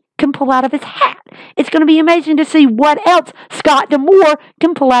TK can pull out of his hat. It's going to be amazing to see what else Scott D'Amore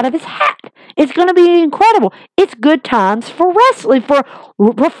can pull out of his hat. It's going to be incredible. It's good times for wrestling, for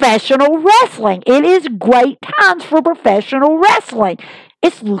professional wrestling. It is great times for professional wrestling.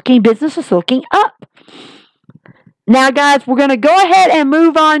 Business is looking up. Now, guys, we're going to go ahead and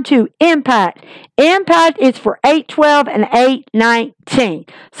move on to Impact. Impact is for 8/12 and 8/19.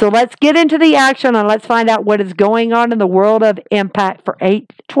 So let's get into the action and let's find out what is going on in the world of Impact for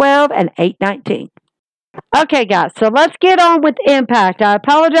 8/12 and 8/19. Okay, guys, so let's get on with Impact. I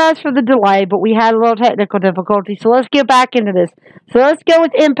apologize for the delay, but we had a little technical difficulty, so let's get back into this. So let's go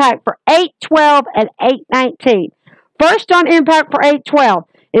with Impact for 8/12 and 8/19. First on Impact for 8/12,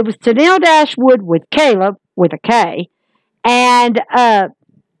 it was Tennille Dashwood with Caleb, with a K, and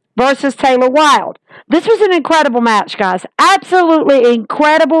versus Taylor Wilde. This was an incredible match, guys. Absolutely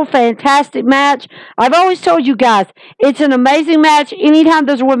incredible, fantastic match. I've always told you guys, it's an amazing match anytime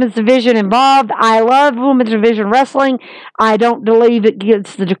there's a women's division involved. I love women's division wrestling. I don't believe it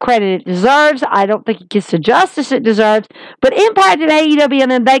gets the credit it deserves. I don't think it gets the justice it deserves. But Impact and AEW,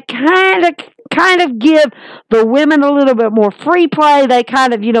 and then they kind of give the women a little bit more free play. They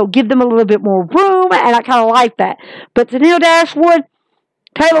kind of, give them a little bit more room, and I kind of like that. But Tennille Dashwood,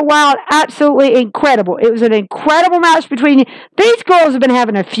 Taylor Wilde, absolutely incredible. It was an incredible match between these girls. Have been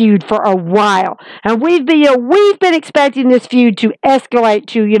having a feud for a while, and we've been expecting this feud to escalate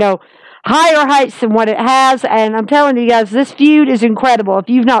to higher heights than what it has. And I'm telling you guys, this feud is incredible. If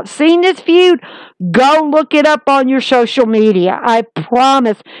you've not seen this feud, go look it up on your social media. I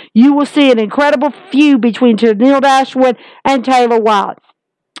promise you will see an incredible feud between Tennille Dashwood and Taylor Wilde.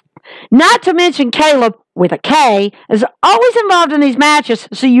 Not to mention Caleb, with a K, is always involved in these matches,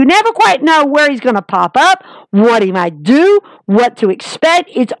 so you never quite know where he's going to pop up, what he might do, what to expect.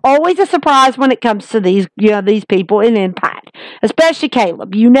 It's always a surprise when it comes to these people in Impact, especially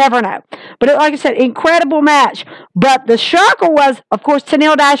Caleb. You never know. But like I said, incredible match. But the shocker was, of course,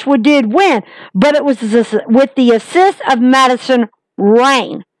 Tennille Dashwood did win, but it was with the assist of Madison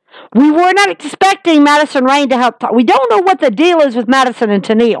Rayne. We were not expecting Madison Rayne to help. We don't know what the deal is with Madison and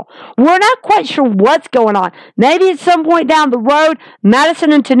Tennille. We're not quite sure what's going on. Maybe at some point down the road,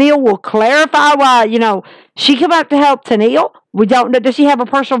 Madison and Tennille will clarify why, she came up to help Tennille. We don't know. Does she have a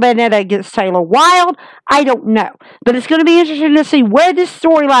personal vendetta against Taylor Wilde? I don't know. But it's going to be interesting to see where this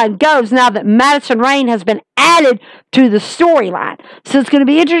storyline goes now that Madison Rayne has been added to the storyline. So it's going to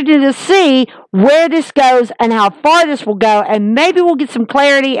be interesting to see where this goes and how far this will go. And maybe we'll get some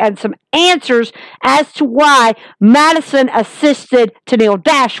clarity and some answers as to why Madison assisted Tennille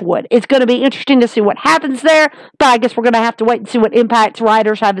Dashwood. It's going to be interesting to see what happens there. But I guess we're going to have to wait and see what Impact's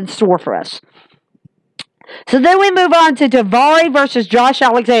writers have in store for us. So then we move on to Daivari versus Josh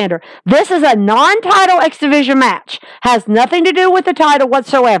Alexander. This is a non-title X Division match. Has nothing to do with the title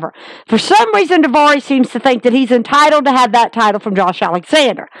whatsoever. For some reason, Daivari seems to think that he's entitled to have that title from Josh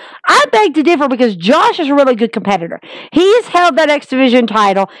Alexander. I beg to differ because Josh is a really good competitor. He has held that X Division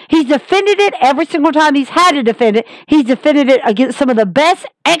title. He's defended it every single time he's had to defend it. He's defended it against some of the best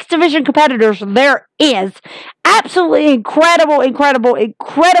X Division competitors there is. Absolutely incredible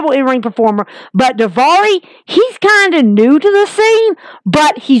in-ring performer. But Daivari, he's kind of new to the scene,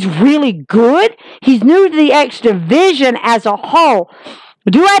 but he's really good. He's new to the X Division as a whole.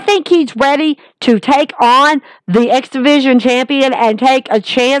 Do I think he's ready to take on the X Division champion and take a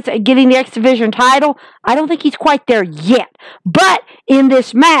chance at getting the X Division title? I don't think he's quite there yet. But in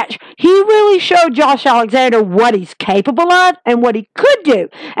this match, he really showed Josh Alexander what he's capable of and what he could do.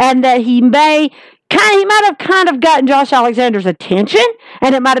 And that he might have kind of gotten Josh Alexander's attention,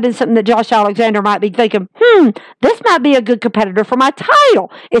 and it might have been something that Josh Alexander might be thinking, this might be a good competitor for my title.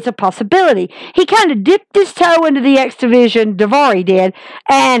 It's a possibility. He kind of dipped his toe into the X Division, Daivari did,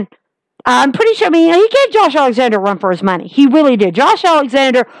 and I'm pretty sure, he gave Josh Alexander a run for his money. He really did. Josh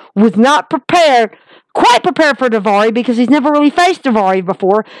Alexander was not quite prepared for Daivari because he's never really faced Daivari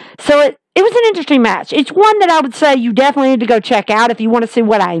before, so it was an interesting match. It's one that I would say you definitely need to go check out if you want to see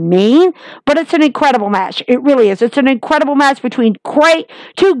what I mean. But it's an incredible match. It really is. It's an incredible match between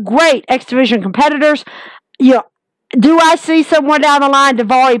two great X Division competitors. Do I see somewhere down the line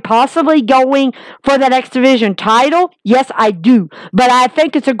Daivari possibly going for that X Division title? Yes, I do. But I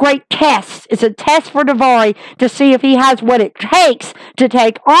think it's a great test. It's a test for Daivari to see if he has what it takes to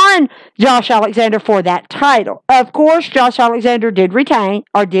take on Josh Alexander for that title. Of course, Josh Alexander did retain,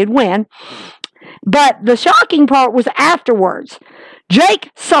 or did win. But the shocking part was afterwards.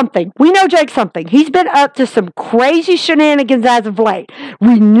 Jake something. We know Jake something. He's been up to some crazy shenanigans as of late.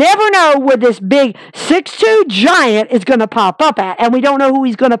 We never know where this big 6'2" giant is going to pop up at, and we don't know who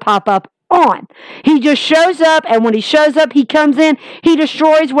he's going to pop up on. He just shows up, and when he shows up, he comes in, he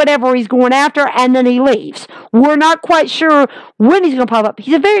destroys whatever he's going after, and then he leaves. We're not quite sure when he's going to pop up.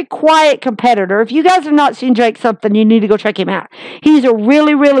 He's a very quiet competitor. If you guys have not seen Jake something, you need to go check him out. He's a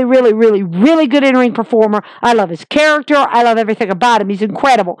really, really, really, really, really good in-ring performer. I love his character. I love everything about him. He's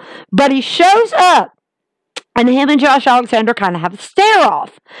incredible. But he shows up, and him and Josh Alexander kind of have a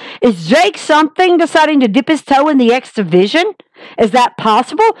stare-off. Is Jake something deciding to dip his toe in the X Division? Is that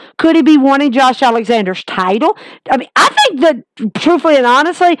possible? Could he be wanting Josh Alexander's title? I mean, I think that, truthfully and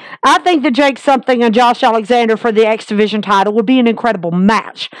honestly, I think that Jake something and Josh Alexander for the X Division title would be an incredible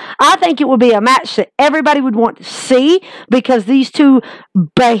match. I think it would be a match that everybody would want to see because these two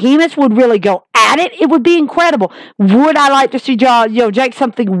behemoths would really go at it. It would be incredible. Would I like to see Jake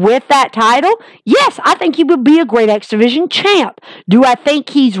something with that title? Yes, I think he would be a great X Division champ. Do I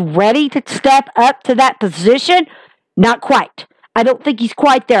think he's ready to step up to that position? Not quite. I don't think he's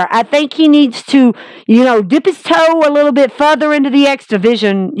quite there. I think he needs to, dip his toe a little bit further into the X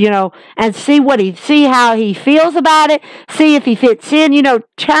Division, and see how he feels about it, see if he fits in,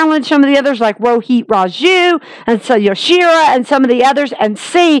 challenge some of the others like Rohit Raju and so Yoshira and some of the others and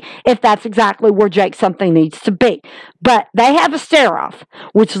see if that's exactly where Jake something needs to be. But they have a stare-off,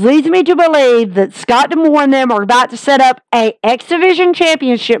 which leads me to believe that Scott D'Amore and them are about to set up a X Division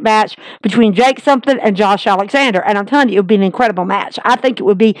championship match between Jake something and Josh Alexander. And I'm telling you, it would be an incredible match. I think it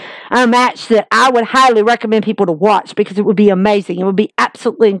would be a match that I would highly recommend people to watch because it would be amazing. It would be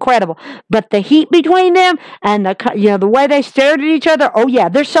absolutely incredible. But the heat between them and the way they stared at each other, oh yeah,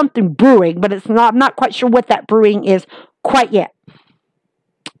 there's something brewing, but I'm not quite sure what that brewing is quite yet.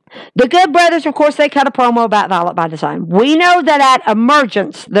 The Good Brothers, of course, they cut a promo about Violet by Design. We know that at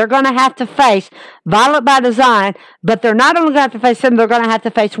Emergence, they're going to have to face Violet by Design, but they're not only going to have to face them, they're going to have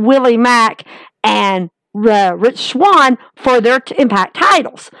to face Willie Mack and Rich Swann for their Impact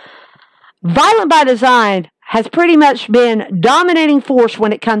titles. Violet by Design has pretty much been dominating force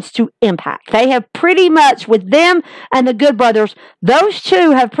when it comes to Impact. They have pretty much, with them and the Good Brothers, those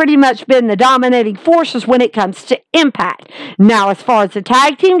two have pretty much been the dominating forces when it comes to Impact. Now, as far as the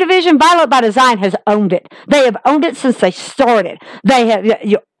tag team division, Violet by Design has owned it. They have owned it since they started. They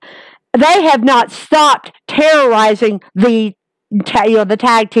have not stopped terrorizing the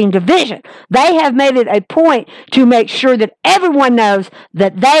tag team division. They have made it a point to make sure that everyone knows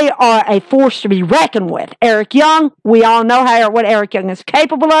that they are a force to be reckoned with. Eric Young, we all know what Eric Young is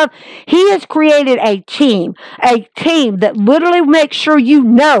capable of. He has created a team that literally makes sure you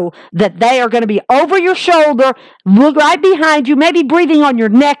know that they are going to be over your shoulder, look right behind you, maybe breathing on your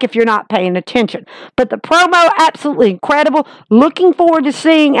neck if you're not paying attention. But the promo, absolutely incredible. Looking forward to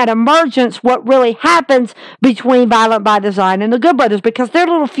seeing at Emergence what really happens between Violet by Design and the Good Brothers, because their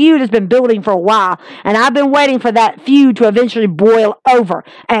little feud has been building for a while, and I've been waiting for that feud to eventually boil over,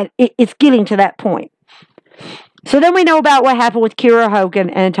 and it's getting to that point. So then we know about what happened with Kiera Hogan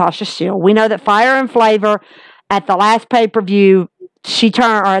and Tasha Steele. We know that Fire and Flavor at the last pay-per-view,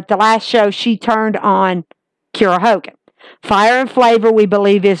 at the last show, she turned on Kiera Hogan. Fire and Flavor, we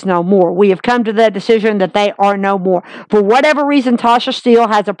believe, is no more. We have come to the decision that they are no more. For whatever reason, Tasha Steele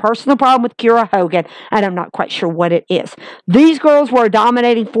has a personal problem with Kiera Hogan, and I'm not quite sure what it is. These girls were a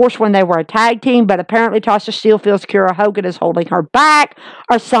dominating force when they were a tag team, but apparently Tasha Steele feels Kiera Hogan is holding her back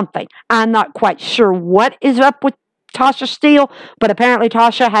or something. I'm not quite sure what is up with Tasha Steele, but apparently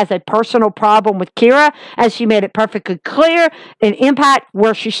Tasha has a personal problem with Kiera, as she made it perfectly clear in Impact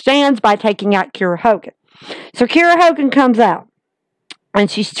where she stands by taking out Kiera Hogan. So Kiera Hogan comes out,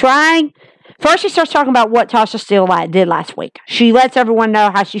 and she's trying. First, she starts talking about what Tasha Steele did last week. She lets everyone know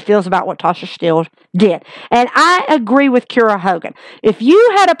how she feels about what Tasha Steele did. And I agree with Kiera Hogan. If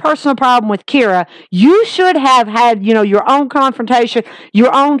you had a personal problem with Kiera, you should have had, your own confrontation,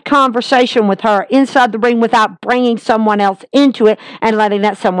 your own conversation with her inside the ring without bringing someone else into it and letting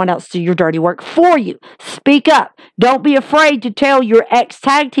that someone else do your dirty work for you. Speak up. Don't be afraid to tell your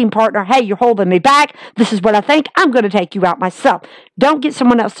ex-tag team partner, hey, you're holding me back. This is what I think. I'm going to take you out myself. Don't get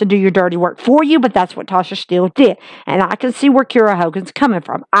someone else to do your dirty work for you, but that's what Tasha Steele did. And I can see where Kiera Hogan's coming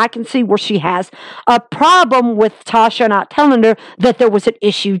from. I can see where she has a problem with Tasha not telling her that there was an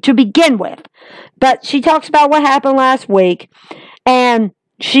issue to begin with. But she talks about what happened last week, and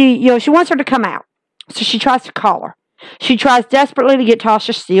she wants her to come out. So she tries to call her. She tries desperately to get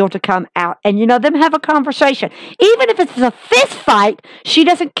Tasha Steele to come out and, them have a conversation. Even if it's a fist fight, she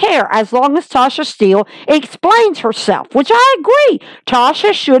doesn't care as long as Tasha Steele explains herself, which I agree.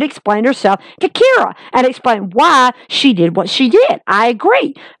 Tasha should explain herself to Kiera and explain why she did what she did. I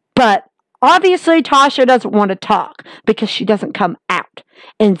agree. But obviously, Tasha doesn't want to talk because she doesn't come out.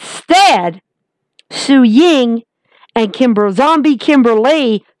 Instead, Su Ying and Zombie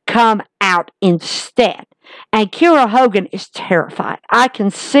Kimberly come out instead. And Kiera Hogan is terrified. I can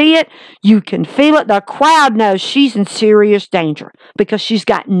see it. You can feel it. The crowd knows she's in serious danger because she's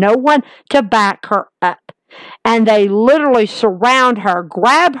got no one to back her up. And they literally surround her,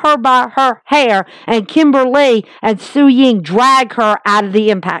 grab her by her hair, and Kimberly and Su Ying drag her out of the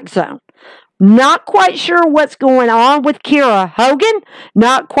impact zone. Not quite sure what's going on with Kiera Hogan.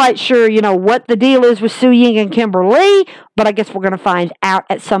 Not quite sure, what the deal is with Su Ying and Kimberly. But I guess we're going to find out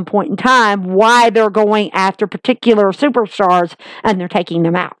at some point in time why they're going after particular superstars and they're taking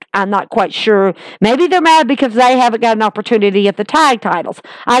them out. I'm not quite sure. Maybe they're mad because they haven't got an opportunity at the tag titles.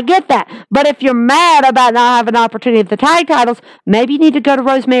 I get that. But if you're mad about not having an opportunity at the tag titles, maybe you need to go to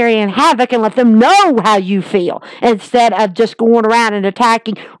Rosemary and Havoc and let them know how you feel instead of just going around and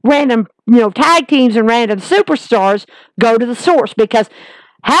attacking random tag teams and random superstars. Go to the source because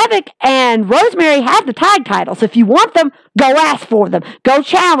Havoc and Rosemary have the tag titles. If you want them, go ask for them. Go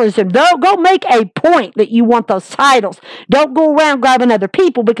challenge them. Go make a point that you want those titles. Don't go around grabbing other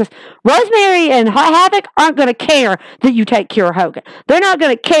people because Rosemary and Havoc aren't going to care that you take Kiera Hogan. They're not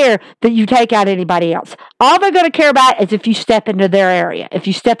going to care that you take out anybody else. All they're going to care about is if you step into their area. If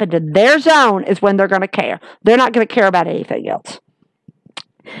you step into their zone is when they're going to care. They're not going to care about anything else.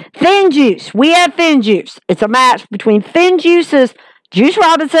 Thin Juice. We have Thin Juice. It's a match between Thin Juice's Juice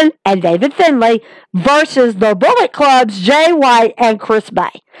Robinson and David Finlay versus the Bullet Club's Jay White and Chris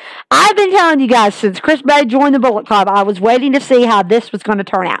Bay. I've been telling you guys since Chris Bay joined the Bullet Club, I was waiting to see how this was going to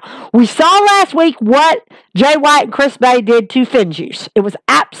turn out. We saw last week what Jay White and Chris Bay did to Thin Juice. It was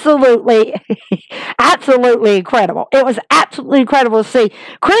absolutely incredible. It was absolutely incredible to see.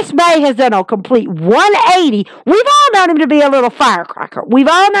 Chris Bay has done a complete 180. We've all known him to be a little firecracker. We've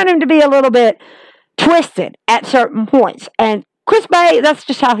all known him to be a little bit twisted at certain points. And Chris Bay, that's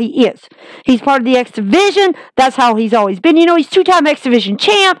just how he is. He's part of the X Division. That's how he's always been. He's two-time X Division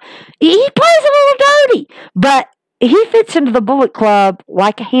champ. He plays a little dirty, but he fits into the Bullet Club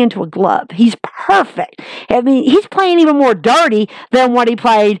like a hand to a glove. He's perfect. I mean, he's playing even more dirty than what he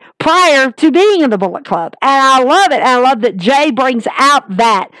played prior to being in the Bullet Club. And I love it. And I love that Jay brings out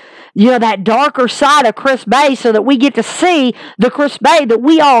that, that darker side of Chris Bay so that we get to see the Chris Bay that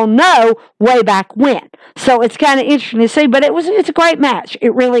we all know way back when. So it's kind of interesting to see, but it's a great match.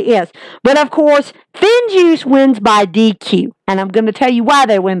 It really is. But of course, Thin Juice wins by DQ. And I'm going to tell you why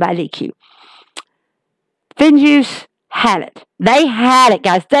they win by DQ. Thin Juice had it. They had it,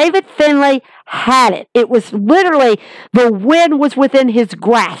 guys. David Finlay had it. It was literally, the win was within his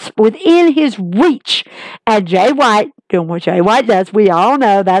grasp, within his reach. And Jay White, doing what Jay White does, we all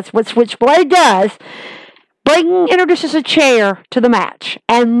know that's what Switchblade does, introduces a chair to the match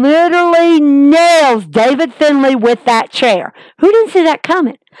and literally nails David Finlay with that chair. Who didn't see that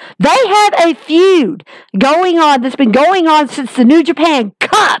coming? They have a feud going on that's been going on since the New Japan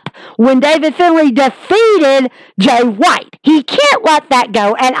Cup when David Finlay defeated Jay White. He can't let that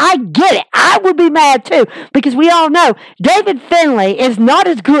go, and I get it. I would be mad too because we all know David Finlay is not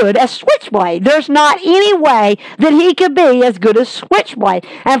as good as Switchblade. There's not any way that he could be as good as Switchblade.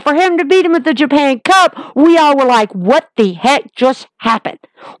 And for him to beat him at the Japan Cup, we all were like, what the heck just happened?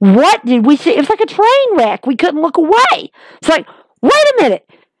 What did we see? It was like a train wreck. We couldn't look away. It's like, wait a minute.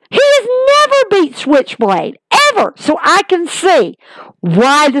 He has never beat Switchblade, ever. So I can see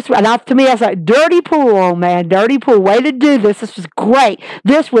why this, and to me, I was like, dirty pool, old man, dirty pool. Way to do this. This was great.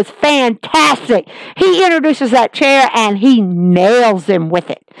 This was fantastic. He introduces that chair and he nails him with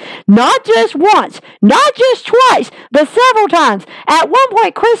it. Not just once, not just twice, but several times. At one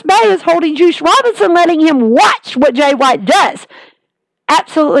point, Chris Bay is holding Juice Robinson, letting him watch what Jay White does.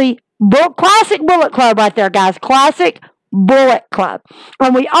 Absolutely classic Bullet Club right there, guys. Classic Bullet Club.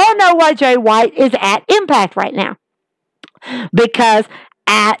 And we all know why Jay White is at Impact right now. Because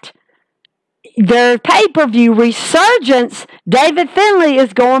at their pay-per-view resurgence, David Finlay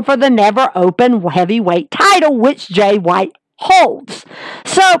is going for the never open heavyweight title, which Jay White holds.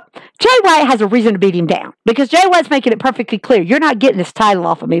 So Jay White has a reason to beat him down because Jay White's making it perfectly clear. You're not getting this title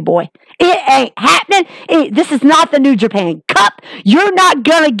off of me, boy. It ain't happening. This is not the New Japan Cup. You're not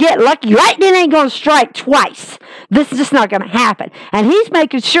going to get lucky. Lightning ain't going to strike twice. This is just not going to happen. And he's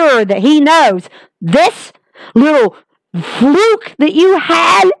making sure that he knows this little fluke that you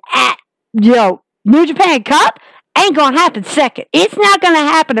had at, New Japan Cup ain't going to happen second. It's not going to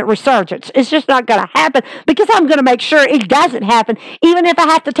happen at Resurgence. It's just not going to happen because I'm going to make sure it doesn't happen, even if I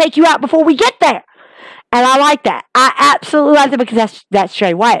have to take you out before we get there. And I like that. I absolutely like that because that's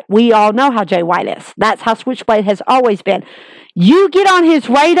Jay White. We all know how Jay White is. That's how Switchblade has always been. You get on his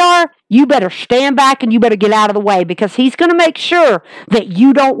radar, you better stand back and you better get out of the way because he's going to make sure that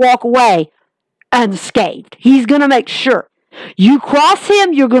you don't walk away unscathed. He's going to make sure. You cross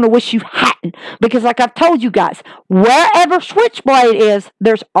him, you're going to wish you hadn't. Because like I've told you guys, wherever Switchblade is,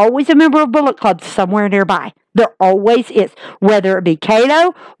 there's always a member of Bullet Club somewhere nearby. There always is. Whether it be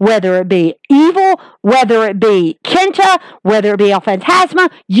Kato, whether it be Evil, whether it be Kenta, whether it be El Phantasma,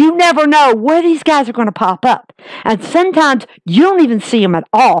 you never know where these guys are going to pop up. And sometimes you don't even see them at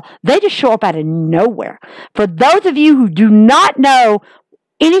all. They just show up out of nowhere. For those of you who do not know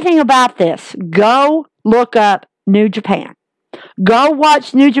anything about this, go look up New Japan. Go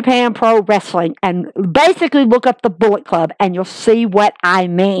watch New Japan Pro Wrestling and basically look up the Bullet Club and you'll see what I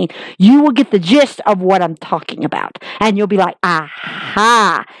mean. You will get the gist of what I'm talking about. And you'll be like,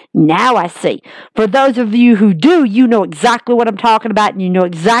 aha, now I see. For those of you who do, you know exactly what I'm talking about and you know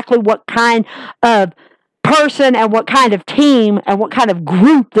exactly what kind of person and what kind of team and what kind of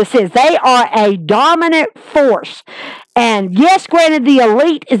group this is. They are a dominant force. And yes, granted, the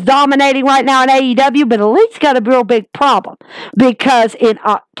Elite is dominating right now in AEW, but Elite's got a real big problem because in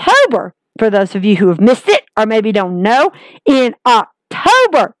October, for those of you who have missed it or maybe don't know, in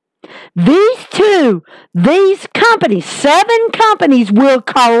October, these companies, 7 companies will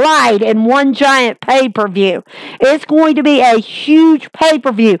collide in one giant pay-per-view. It's going to be a huge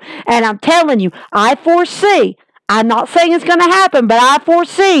pay-per-view. And I'm telling you, I foresee, I'm not saying it's going to happen, but I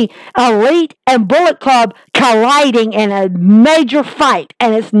foresee Elite and Bullet Club colliding in a major fight.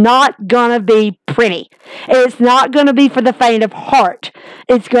 And it's not going to be pretty. It's not going to be for the faint of heart.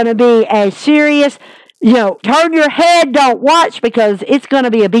 It's going to be a serious, turn your head, don't watch, because it's going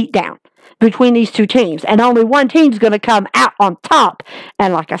to be a beatdown between these two teams. And only one team's going to come out on top.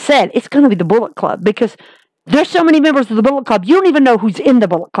 And like I said, it's going to be the Bullet Club because there's so many members of the Bullet Club, you don't even know who's in the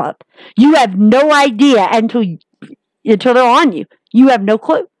Bullet Club. You have no idea until they're on you. You have no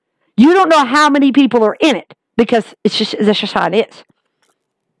clue. You don't know how many people are in it because that's just how it is.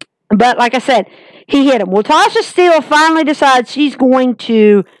 But like I said, he hit him. Well, Tasha Steele finally decides she's going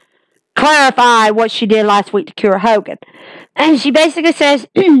to clarify what she did last week to Kiera Hogan. And she basically says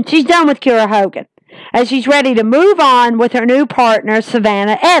she's done with Kiera Hogan. And she's ready to move on with her new partner,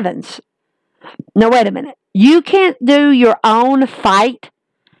 Savannah Evans. Now, wait a minute. You can't do your own fight?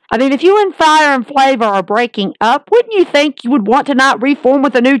 I mean, if you and Fire and Flavor are breaking up, wouldn't you think you would want to not reform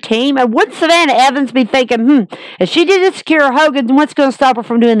with a new team? And wouldn't Savannah Evans be thinking, if she did this to Kiera Hogan, then what's going to stop her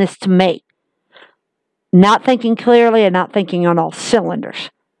from doing this to me? Not thinking clearly and not thinking on all cylinders.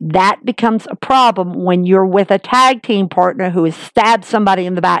 That becomes a problem when you're with a tag team partner who has stabbed somebody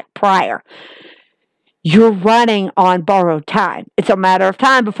in the back prior. You're running on borrowed time. It's a matter of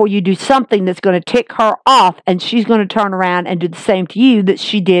time before you do something that's going to tick her off, and she's going to turn around and do the same to you that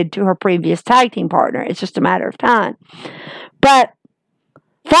she did to her previous tag team partner. It's just a matter of time. But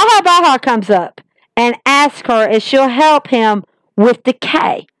Faha Baha comes up and asks her if she'll help him with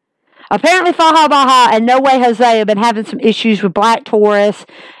Decay. Apparently, Faha Baha and No Way Jose have been having some issues with Black Taurus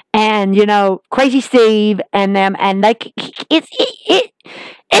and, Crazy Steve and them. And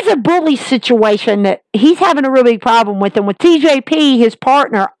it's a bully situation that he's having a real big problem with. And with TJP, his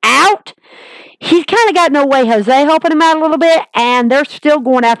partner, out, he's kind of got No Way Jose helping him out a little bit. And they're still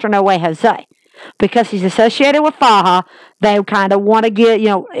going after No Way Jose because he's associated with Faha. They kind of want to get,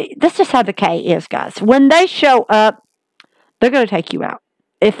 that's just how Decay is, guys. When they show up, they're going to take you out.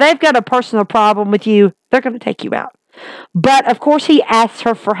 If they've got a personal problem with you, they're going to take you out. But, of course, he asks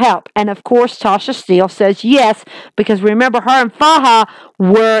her for help. And, of course, Tasha Steele says yes, because remember, her and Faha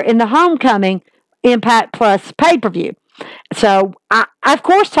were in the Homecoming Impact Plus pay-per-view. So, of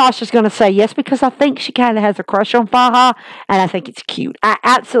course, Tasha's going to say yes, because I think she kind of has a crush on Faha, and I think it's cute. I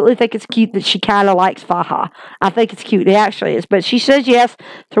absolutely think it's cute that she kind of likes Faha. I think it's cute. It actually is. But she says yes,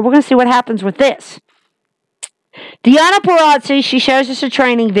 so we're going to see what happens with this. Deanna Perazzi, she shows us a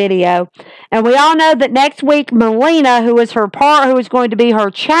training video, and we all know that next week Melina, who is going to be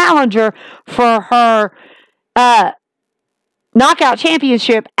her challenger for her Knockout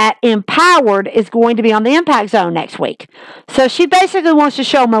Championship at Empowered is going to be on the Impact Zone next week. So she basically wants to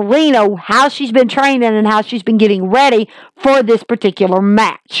show Melina how she's been training and how she's been getting ready for this particular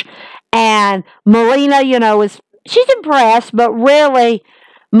match. And Melina, she's impressed, but really,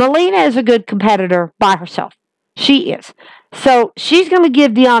 Melina is a good competitor by herself. She is. So she's going to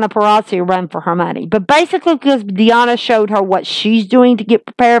give Deonna Purrazzo a run for her money. But basically, because Deonna showed her what she's doing to get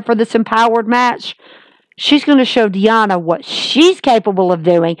prepared for this Empowered match, she's going to show Deonna what she's capable of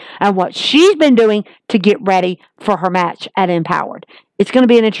doing and what she's been doing to get ready for her match at Empowered. It's going to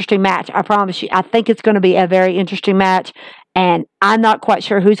be an interesting match. I promise you. I think it's going to be a very interesting match. And I'm not quite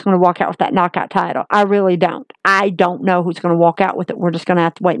sure who's going to walk out with that knockout title. I really don't. I don't know who's going to walk out with it. We're just going to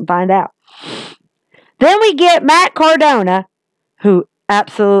have to wait and find out. Then we get Matt Cardona, who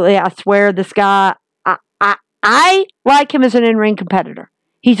absolutely, I swear, this guy, I like him as an in-ring competitor.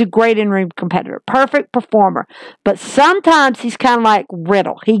 He's a great in-ring competitor, perfect performer. But sometimes he's kind of like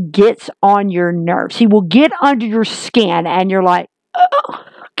Riddle. He gets on your nerves. He will get under your skin, and you're like, oh,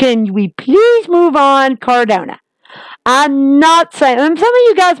 can we please move on, Cardona? I'm not saying, and some of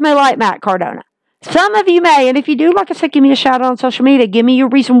you guys may like Matt Cardona. Some of you may, and if you do, like I said, give me a shout out on social media. Give me your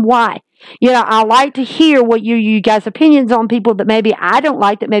reason why. I like to hear what you guys' opinions on people that maybe I don't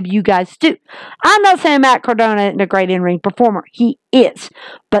like that maybe you guys do. I'm not saying Matt Cardona isn't a great in-ring performer. He is.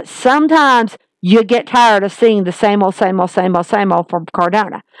 But sometimes you get tired of seeing the same old from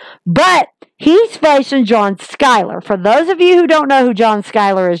Cardona. But he's facing John Skyler. For those of you who don't know who John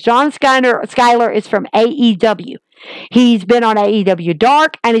Skyler is, John Skyler is from AEW. He's been on AEW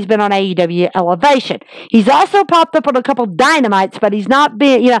Dark, and he's been on AEW Elevation. He's also popped up on a couple Dynamites, but he's not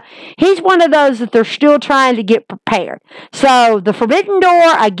been, he's one of those that they're still trying to get prepared. So the Forbidden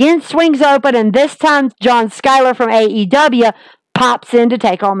Door again swings open, and this time John Skyler from AEW pops in to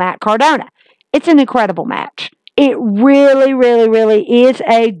take on Matt Cardona. It's an incredible match. It really, really, really is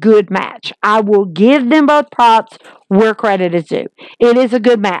a good match. I will give them both props where credit is due. It is a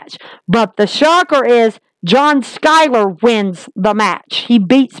good match. But the shocker is, John Skyler wins the match. He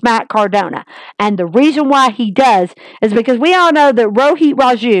beats Matt Cardona. And the reason why he does is because we all know that Rohit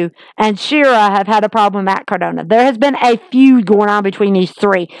Raju and Shera have had a problem with Matt Cardona. There has been a feud going on between these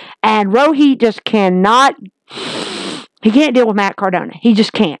three. And Rohit just cannot... He can't deal with Matt Cardona. He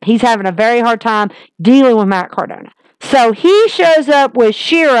just can't. He's having a very hard time dealing with Matt Cardona. So he shows up with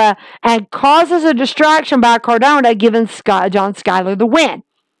Shera and causes a distraction by Cardona, giving John Skyler the win.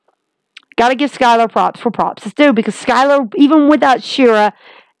 Got to give Skyler props for props is due, because Skyler, even without Shera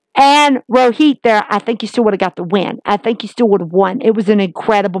and Rohit there, I think he still would have got the win. I think he still would have won. It was an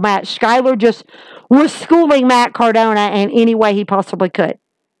incredible match. Skyler just was schooling Matt Cardona in any way he possibly could.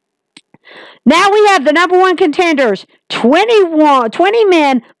 Now we have the number one contenders, 20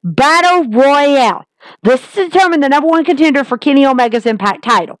 men battle royale. This is to determine the number one contender for Kenny Omega's Impact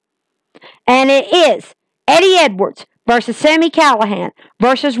title. And it is Eddie Edwards versus Sami Callihan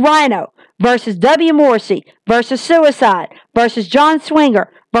versus Rhino versus W. Morrissey versus Suicide versus John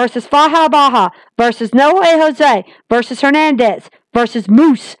Swinger versus Faja Baja versus Noe Jose versus Hernandez versus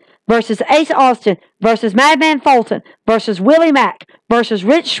Moose versus Ace Austin versus Madman Fulton versus Willie Mack versus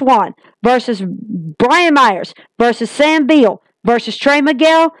Rich Swann versus Brian Myers versus Sam Beal versus Trey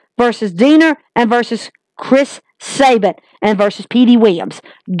Miguel versus Diener and versus Chris Sabin and versus Petey Williams.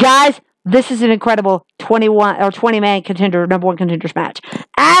 Guys, this is an incredible 20-man contender, number one contenders match.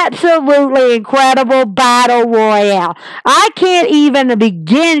 Absolutely incredible battle royale. I can't even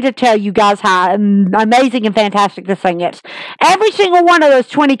begin to tell you guys how amazing and fantastic this thing is. Every single one of those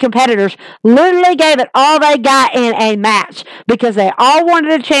 20 competitors literally gave it all they got in a match, because they all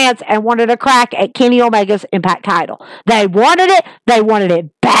wanted a chance and wanted a crack at Kenny Omega's Impact title. They wanted it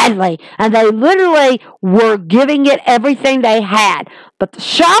badly, and they literally were giving it everything they had. But the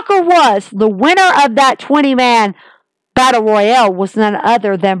shocker was, the winner of that 20-man battle royale was none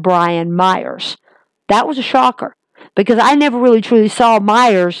other than Brian Myers. That was a shocker, because I never really truly saw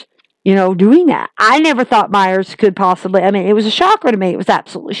Myers, doing that. I never thought Myers could possibly, it was a shocker to me. It was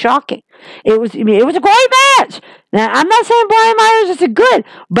absolutely shocking. It was a great match. Now, I'm not saying Brian Myers isn't good,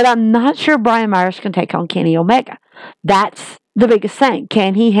 but I'm not sure Brian Myers can take on Kenny Omega. That's the biggest thing.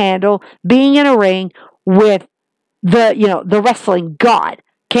 Can he handle being in a ring with the wrestling god?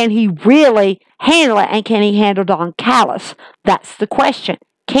 Can he really handle it? And can he handle Don Callis? That's the question.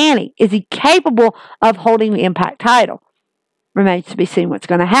 Can he? Is he capable of holding the Impact title? Remains to be seen what's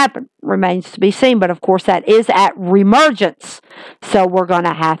going to happen. Remains to be seen. But of course, that is at Remergence. So we're going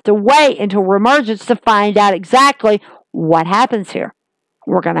to have to wait until Remergence to find out exactly what happens here.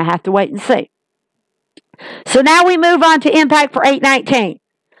 We're going to have to wait and see. So now we move on to Impact for 8/19.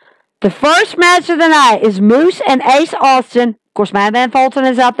 The first match of the night is Moose and Ace Austin Of course, Madman Fulton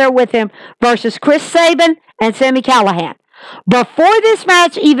is out there with him versus Chris Sabin and Sami Callihan. Before this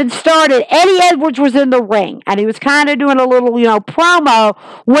match even started, Eddie Edwards was in the ring, and he was kind of doing a little, promo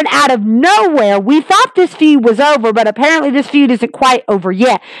when out of nowhere, we thought this feud was over, but apparently this feud isn't quite over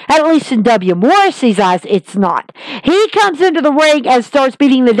yet. At least in W. Morrissey's eyes, it's not. He comes into the ring and starts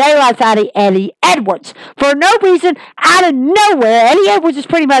beating the daylights out of Eddie Edwards. For no reason, out of nowhere, Eddie Edwards is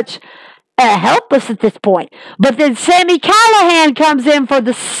pretty much helpless at this point. But then Sami Callihan comes in for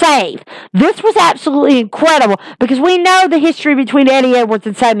the save. This was absolutely incredible because we know the history between Eddie Edwards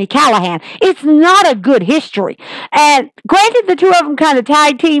and Sami Callihan. It's not a good history. And granted, the two of them kind of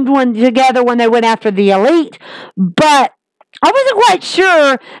tag teamed together when they went after the Elite, but I wasn't quite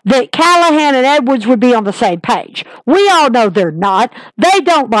sure that Callihan and Edwards would be on the same page. We all know they're not. They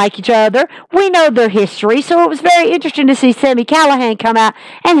don't like each other. We know their history, so it was very interesting to see Sami Callihan come out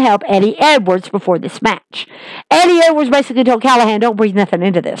and help Eddie Edwards before this match. Eddie Edwards basically told Callihan, don't breathe nothing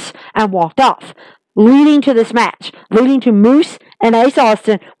into this, and walked off, leading to this match, leading to Moose and Ace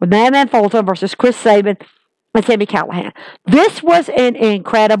Austin with Madman Fulton versus Chris Sabin and Sami Callihan. This was an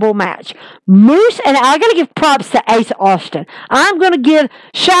incredible match. Moose, and I'm going to give props to Ace Austin. I'm going to give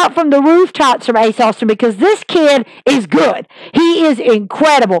shout from the rooftops from Ace Austin because this kid is good. He is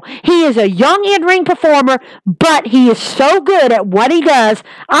incredible. He is a young in-ring performer, but he is so good at what he does.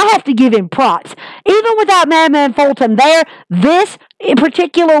 I have to give him props. Even without Madman Fulton there, this in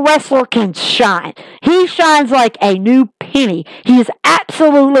particular wrestler can shine. He shines like a new penny. He is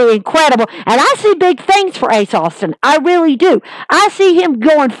absolutely incredible. And I see big things for Ace Austin. I really do. I see him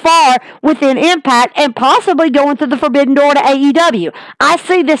going far within Impact and possibly going through the forbidden door to AEW. I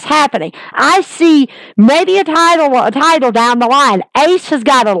see this happening. I see maybe a title down the line. Ace has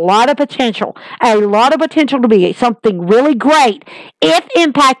got a lot of potential. A lot of potential to be something really great if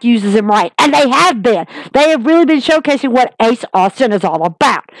Impact uses him right. And they have been. They have really been showcasing what Ace Austin is all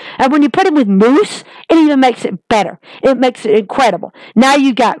about. And when you put him with Moose, it even makes it better. It makes it incredible. Now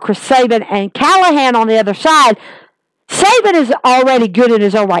you got Chris Sabin and Callihan on the other side. Sabin is already good in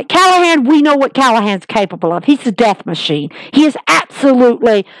his own right. Callihan, we know what Callahan's capable of. He's a death machine. He is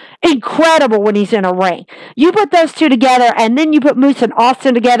absolutely incredible when he's in a ring. You put those two together, and then you put Moose and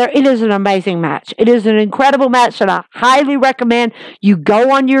Austin together, it is an amazing match. It is an incredible match that I highly recommend you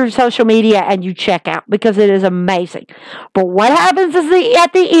go on your social media and you check out because it is amazing. But what happens is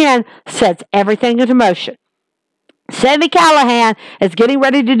at the end sets everything into motion. Sami Callihan is getting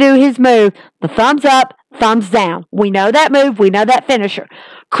ready to do his move, the thumbs up, thumbs down. We know that move. We know that finisher.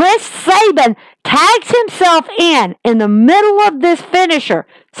 Chris Sabin tags himself in the middle of this finisher.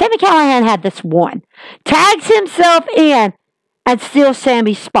 Sami Callihan had this one. Tags himself in and steals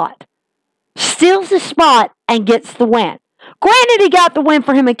Sami's spot. Steals the spot and gets the win. Granted, he got the win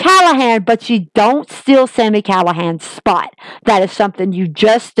for him and Callihan, but you don't steal Sami Callihan's spot. That is something you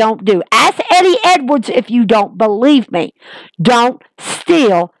just don't do. Ask Eddie Edwards if you don't believe me. Don't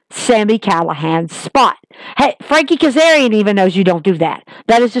steal Sami Callihan's spot. Hey, Frankie Kazarian even knows you don't do that.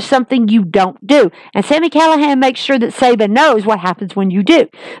 That is just something you don't do. And Sami Callihan makes sure that Sabin knows what happens when you do.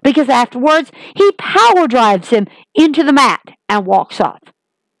 Because afterwards, he power drives him into the mat and walks off.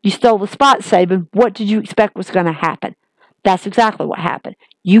 You stole the spot, Sabin. What did you expect was going to happen? That's exactly what happened.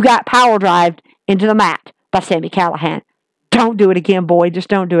 You got power drived into the mat by Sami Callihan. Don't do it again, boy. Just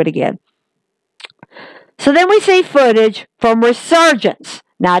don't do it again. So then we see footage from Resurgence.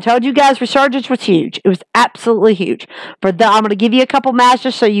 Now, I told you guys Resurgence was huge. It was absolutely huge. I'm going to give you a couple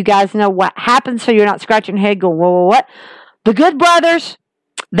matches so you guys know what happened so you're not scratching your head going, what? The Good Brothers,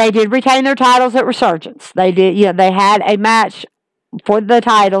 they did retain their titles at Resurgence. They did, they had a match for the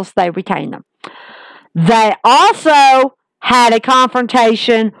titles. They retained them. They also had a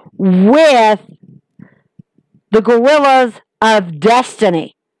confrontation with the Gorillas of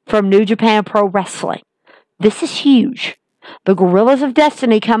Destiny from New Japan Pro Wrestling. This is huge. The Gorillas of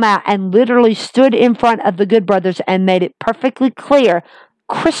Destiny come out and literally stood in front of the Good Brothers and made it perfectly clear,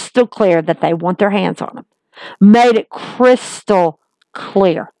 crystal clear, that they want their hands on them. Made it crystal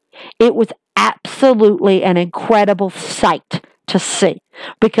clear. It was absolutely an incredible sight to see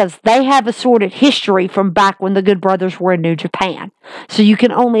because they have a sordid history from back when the Good Brothers were in New Japan. So you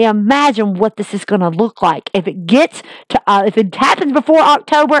can only imagine what this is going to look like. If it gets to, if it happens before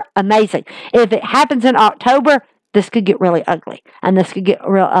October, amazing. If it happens in October, this could get really ugly, and this could get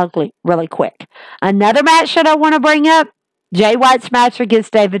real ugly really quick. Another match that I want to bring up, Jay White's match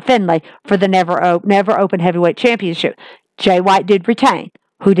against David Finlay for the Never Open Heavyweight Championship. Jay White did retain.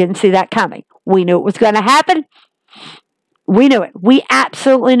 Who didn't see that coming? We knew it was going to happen. We knew it. We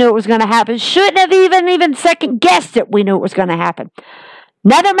absolutely knew it was going to happen. Shouldn't have even second guessed it. We knew it was going to happen.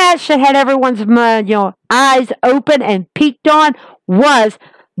 Another match that had everyone's eyes open and peeked on was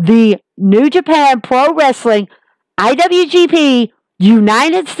the New Japan Pro Wrestling IWGP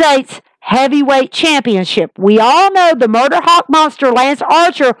United States Heavyweight Championship. We all know the Murder Hawk Monster Lance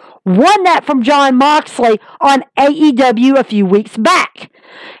Archer won that from Jon Moxley on AEW a few weeks back.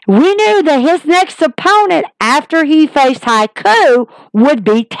 We knew that his next opponent after he faced Haiku would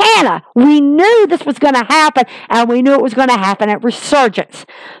be Tana. We knew this was going to happen, and we knew it was going to happen at Resurgence.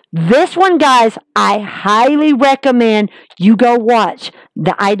 This one, guys, I highly recommend you go watch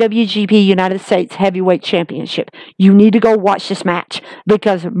the IWGP United States Heavyweight Championship. You need to go watch this match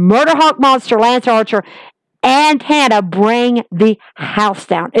because Murder Hawk Monster Lance Archer and Tana bring the house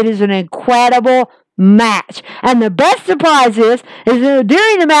down. It is an incredible match. And the best surprise is that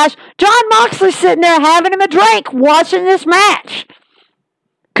during the match, Jon Moxley's sitting there having him a drink watching this match.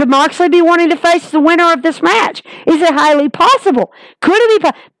 Could Moxley be wanting to face the winner of this match? Is it highly possible? Could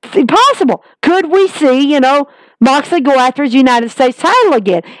it be possible? Could we see, Moxley go after his United States title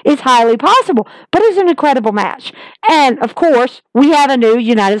again? It's highly possible. But it's an incredible match. And, of course, we have a new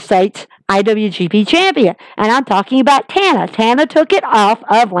United States IWGP champion. And I'm talking about Tana. Tana took it off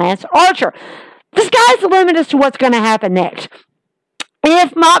of Lance Archer. The sky's the limit as to what's going to happen next.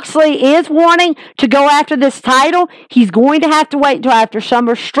 If Moxley is wanting to go after this title, he's going to have to wait until after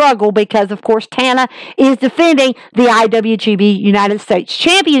Summer Struggle because, of course, Tana is defending the IWGP United States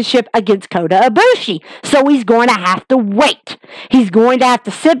Championship against Kota Ibushi. So he's going to have to wait. He's going to have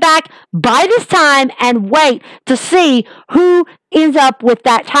to sit back, bide his time, and wait to see who ends up with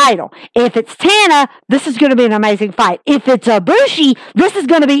that title. If it's Tana, this is going to be an amazing fight. If it's Ibushi, this is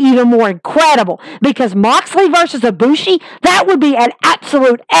going to be even more incredible because Moxley versus Ibushi, that would be an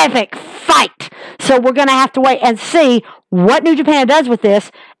absolute epic fight. So we're going to have to wait and see what New Japan does with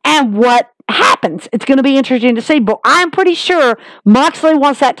this and what happens. It's going to be interesting to see, but I'm pretty sure Moxley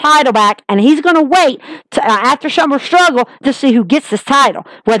wants that title back, and he's going to wait after Summer Struggle to see who gets this title,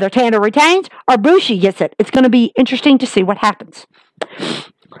 whether Tana retains or Bushi gets it. It's going to be interesting to see what happens.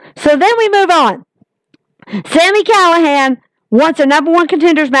 So then we move on. Sami Callihan wants a number one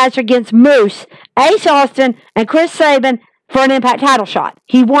contenders match against Moose, Ace Austin, and Chris Sabin for an Impact title shot.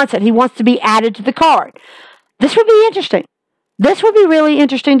 He wants it. He wants to be added to the card. This would be interesting. This would be really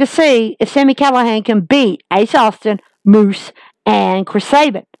interesting to see if Sami Callihan can beat Ace Austin, Moose, and Chris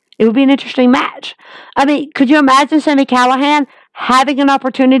Sabin. It would be an interesting match. I mean, could you imagine Sami Callihan having an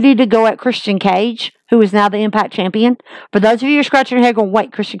opportunity to go at Christian Cage, who is now the Impact champion? For those of you who are scratching your head going,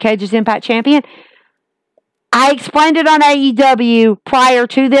 wait, Christian Cage is the Impact champion? I explained it on AEW prior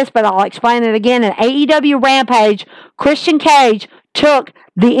to this, but I'll explain it again. In AEW Rampage, Christian Cage took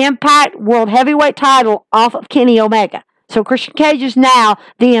the Impact World Heavyweight title off of Kenny Omega. So Christian Cage is now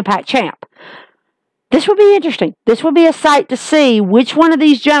the Impact champ. This would be interesting. This would be a sight to see which one of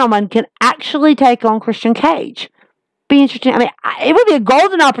these gentlemen can actually take on Christian Cage. Be interesting. I mean, it would be a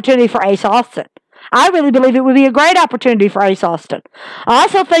golden opportunity for Ace Austin. I really believe it would be a great opportunity for Ace Austin. I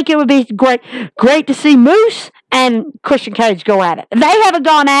also think it would be great to see Moose and Christian Cage go at it. They haven't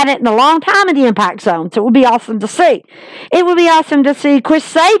gone at it in a long time in the Impact Zone, so it would be awesome to see. It would be awesome to see Chris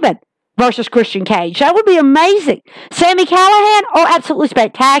Sabin versus Christian Cage. That would be amazing. Sami Callihan, absolutely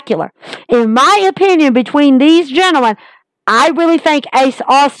spectacular. In my opinion, between these gentlemen, I really think Ace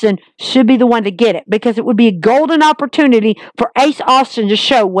Austin should be the one to get it because it would be a golden opportunity for Ace Austin to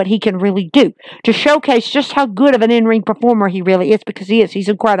show what he can really do, to showcase just how good of an in-ring performer he really is, because he is. He's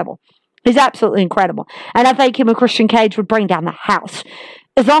incredible. He's absolutely incredible. And I think him and Christian Cage would bring down the house.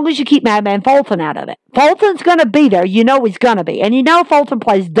 As long as you keep Madman Fulton out of it. Fulton's going to be there. You know he's going to be. And you know Fulton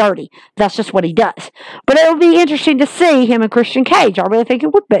plays dirty. That's just what he does. But it would be interesting to see him and Christian Cage. I really think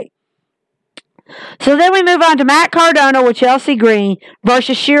it would be. So then we move on to Matt Cardona with Chelsea Green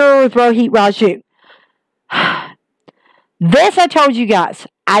versus Shiro with Rohit Raju. This I told you guys.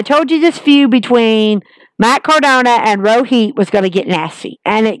 I told you this feud between Matt Cardona and Rohit was going to get nasty.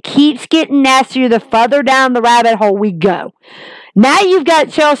 And it keeps getting nastier the further down the rabbit hole we go. Now you've got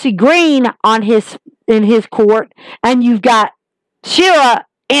Chelsea Green in his court, and you've got Shira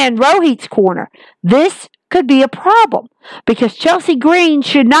in Rohit's corner. This could be a problem because Chelsea Green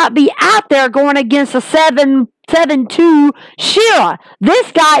should not be out there going against a 7'2" Shira.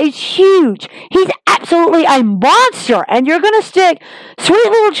 This guy is huge. He's absolutely a monster, and you're going to stick sweet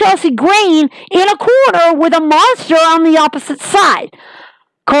little Chelsea Green in a corner with a monster on the opposite side.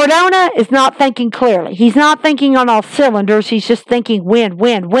 Cardona is not thinking clearly. He's not thinking on all cylinders. He's just thinking win,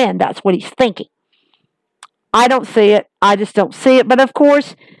 win, win. That's what he's thinking. I don't see it. I just don't see it. But of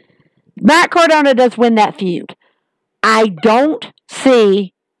course, Matt Cardona does win that feud. I don't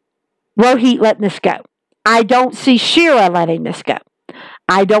see Rohit letting this go. I don't see Shira letting this go.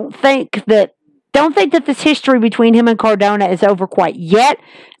 I don't think that this history between him and Cardona is over quite yet.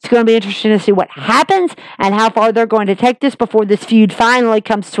 It's going to be interesting to see what happens and how far they're going to take this before this feud finally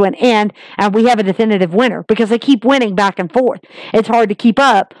comes to an end and we have a definitive winner, because they keep winning back and forth. It's hard to keep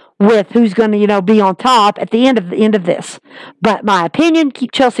up with who's going to, be on top at the end of this. But my opinion,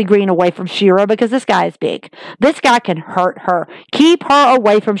 keep Chelsea Green away from Shera, because this guy is big. This guy can hurt her. Keep her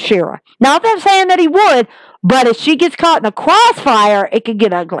away from Shera. Not that I'm saying that he would, but if she gets caught in a crossfire, it could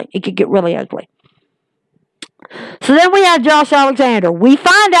get ugly. It could get really ugly. So then we have Josh Alexander. We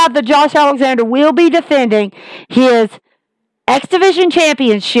find out that Josh Alexander will be defending his X Division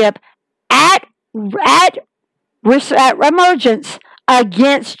Championship at Emergence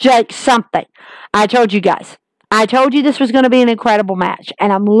against Jake something. I told you guys. I told you this was going to be an incredible match.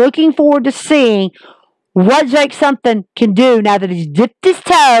 And I'm looking forward to seeing what Jake something can do now that he's dipped his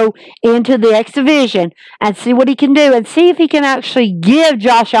toe into the X Division, and see what he can do and see if he can actually give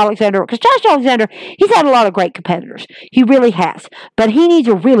Josh Alexander, because Josh Alexander, he's had a lot of great competitors. He really has. But he needs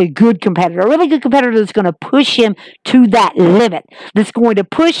a really good competitor that's going to push him to that limit, that's going to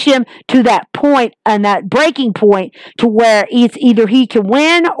push him to that point and that breaking point to where it's either he can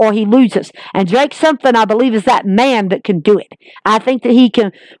win or he loses. And Jake something, I believe, is that man that can do it. I think that he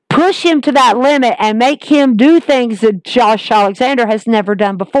can push him to that limit and make him do things that Josh Alexander has never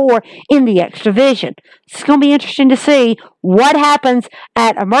done before in the X Division. It's going to be interesting to see what happens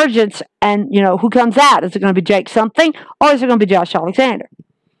at Emergence and, who comes out. Is it going to be Jake something or is it going to be Josh Alexander?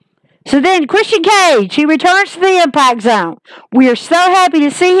 So then Christian Cage, he returns to the Impact Zone. We are so happy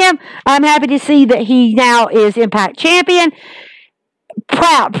to see him. I'm happy to see that he now is Impact Champion.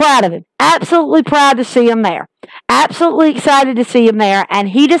 Proud of him. Absolutely proud to see him there. Absolutely excited to see him there. And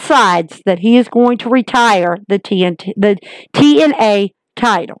he decides that he is going to retire the TNA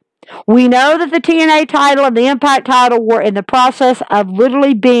title. We know that the TNA title and the Impact title were in the process of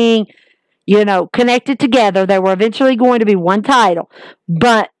literally being, connected together. They were eventually going to be one title.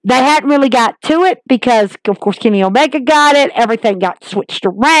 But they hadn't really got to it because, of course, Kenny Omega got it. Everything got switched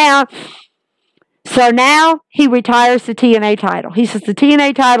around. So now he retires the TNA title. He says the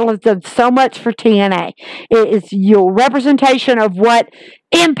TNA title has done so much for TNA. It is your representation of what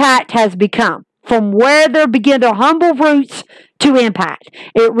Impact has become. From where they begin their humble roots to Impact.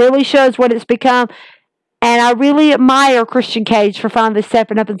 It really shows what it's become. And I really admire Christian Cage for finally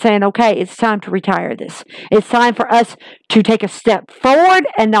stepping up and saying, okay, it's time to retire this. It's time for us to take a step forward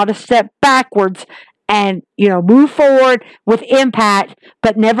and not a step backwards. And, move forward with Impact,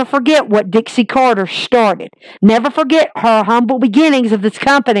 but never forget what Dixie Carter started. Never forget her humble beginnings of this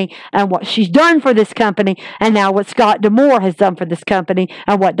company and what she's done for this company, and now what Scott D'Amore has done for this company,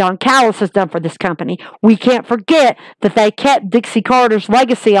 and what Don Callis has done for this company. We can't forget that they kept Dixie Carter's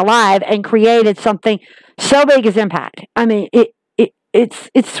legacy alive and created something so big as Impact. I mean,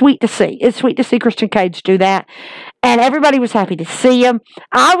 it's sweet to see. It's sweet to see Christian Cage do that. And everybody was happy to see him.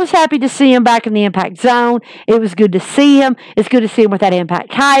 I was happy to see him back in the Impact Zone. It was good to see him. It's good to see him with that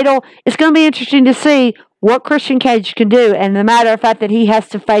Impact title. It's going to be interesting to see what Christian Cage can do. And the matter of fact that he has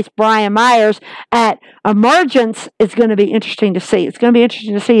to face Brian Myers at Emergence is going to be interesting to see. It's going to be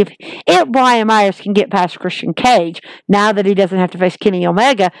interesting to see if Brian Myers can get past Christian Cage. Now that he doesn't have to face Kenny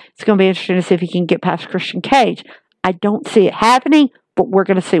Omega, it's going to be interesting to see if he can get past Christian Cage. I don't see it happening, but we're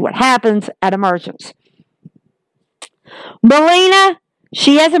going to see what happens at Emergence. Melina,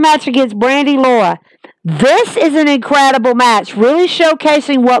 she has a match against Brandy Laura. This is an incredible match, really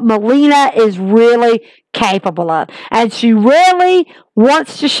showcasing what Melina is really capable of. And she really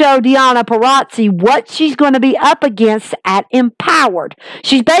wants to show Deonna Purrazzo what she's going to be up against at Empowered.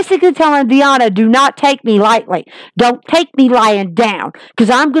 She's basically telling Deonna, do not take me lightly. Don't take me lying down, because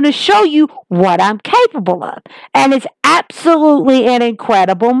I'm going to show you what I'm capable of. And it's absolutely an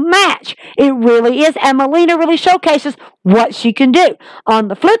incredible match. It really is. And Melina really showcases what she can do. On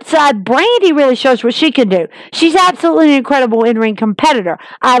the flip side, Brandy really shows what she can do. She's absolutely an incredible in-ring competitor.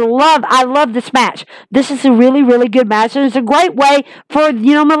 I love this match. This is a really, really good match, and it's a great way for,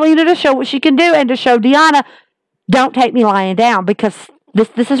 Melina to show what she can do and to show Deonna, don't take me lying down, because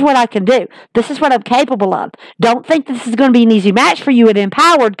this is what I can do. This is what I'm capable of. Don't think this is going to be an easy match for you at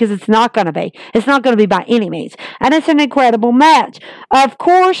Empowered, because it's not going to be. It's not going to be by any means. And it's an incredible match. Of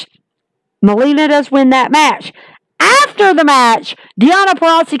course, Melina does win that match. After the match, Deonna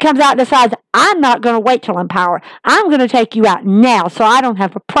Purrazzo comes out and decides, I'm not going to wait till Empowered. I'm going to take you out now so I don't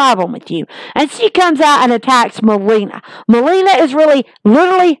have a problem with you. And she comes out and attacks Melina. Melina is really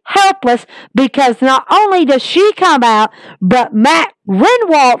literally helpless, because not only does she come out, but Matt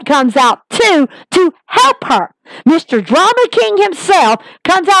Renwald comes out too to help her. Mr. Drama King himself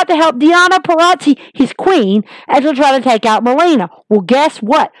comes out to help Deonna Purrazzo, his queen, as he'll try to take out Melina. Well, guess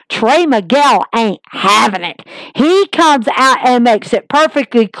what? Trey Miguel ain't having it. He comes out and makes it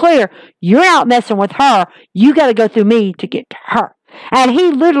perfectly clear, you're not messing with her. You got to go through me to get to her. And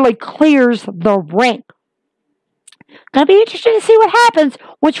he literally clears the ring. Going to be interesting to see what happens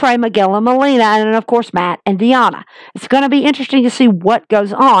with Trey Miguel and Melina, and then, of course, Matt and Deonna. It's going to be interesting to see what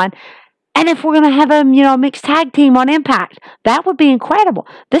goes on. And if we're going to have a mixed tag team on Impact, that would be incredible.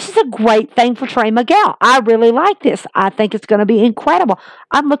 This is a great thing for Trey Miguel. I really like this. I think it's going to be incredible.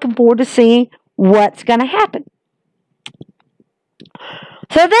 I'm looking forward to seeing what's going to happen.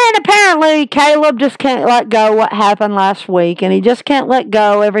 So then apparently Caleb just can't let go what happened last week, and he just can't let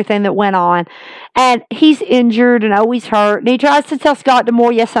go everything that went on. And he's injured and he's hurt. And he tries to tell Scott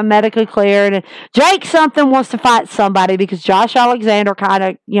D'Amore, yes, I'm medically cleared. And Jake something wants to fight somebody because Josh Alexander kind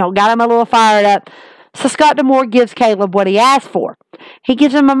of, got him a little fired up. So Scott D'Amore gives Caleb what he asked for. He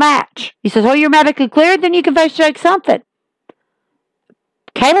gives him a match. He says, you're medically cleared? Then you can face Jake something.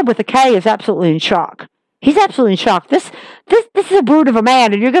 Caleb with a K is absolutely in shock. He's absolutely in shock. This is a brute of a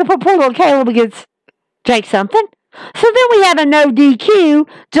man, and you're going to put poor little Caleb against Jake something? So then we have a no DQ,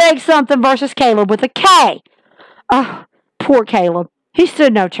 Jake something versus Caleb with a K. Oh, poor Caleb. He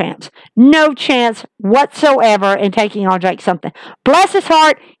stood no chance. No chance whatsoever in taking on Jake something. Bless his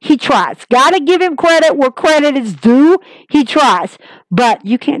heart, he tries. Got to give him credit where credit is due. He tries. But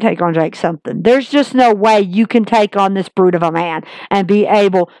you can't take on Jake something. There's just no way you can take on this brute of a man and be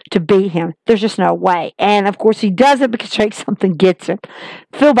able to beat him. There's just no way. And, of course, he does it because Jake something gets him.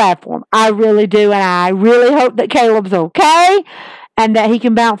 Feel bad for him. I really do. And I really hope that Caleb's okay and that he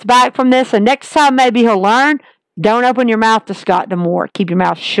can bounce back from this. And next time maybe he'll learn. Don't open your mouth to Scott D'Amore. Keep your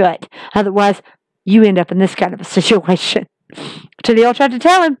mouth shut. Otherwise, you end up in this kind of a situation. Tenille tried to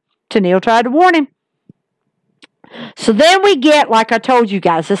tell him. Tenille tried to warn him. So then we get, like I told you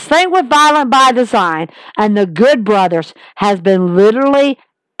guys, this thing with Violent by Design and the Good Brothers has been literally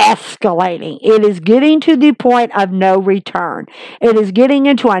escalating. It is getting to the point of no return. It is getting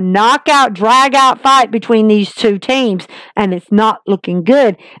into a knockout, drag-out fight between these two teams, and it's not looking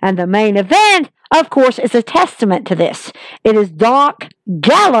good. And the main event, of course, is a testament to this. It is Doc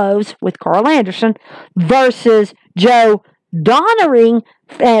Gallows with Carl Anderson versus Joe Donnering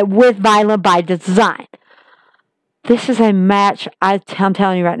with Violent by Design. This is a match, I'm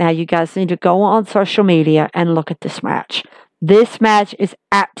telling you right now, you guys need to go on social media and look at this match. This match is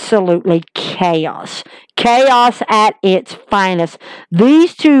absolutely chaos. Chaos at its finest.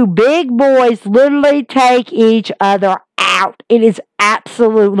 These two big boys literally take each other out. It is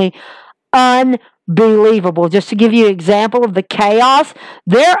absolutely unbelievable. Just to give you an example of the chaos,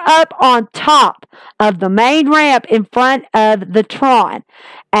 they're up on top of the main ramp in front of the Tron.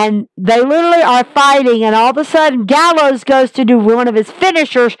 And they literally are fighting, and all of a sudden Gallows goes to do one of his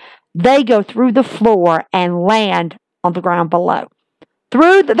finishers. They go through the floor and land on the ground below. They're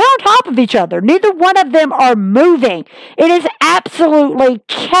on top of each other. Neither one of them are moving. It is absolutely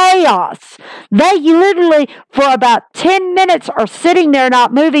chaos. They literally, for about 10 minutes, are sitting there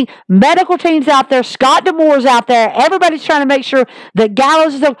not moving. Medical team's out there. Scott D'Amore's out there. Everybody's trying to make sure that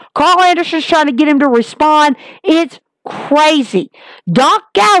Gallows is up. Carl Anderson's trying to get him to respond. It's crazy.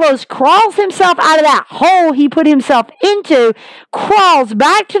 Doc Gallows crawls himself out of that hole he put himself into, crawls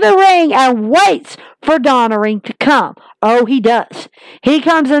back to the ring, and waits for Donnering to come. Oh, he does. He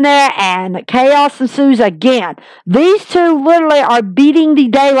comes in there and chaos ensues again. These two literally are beating the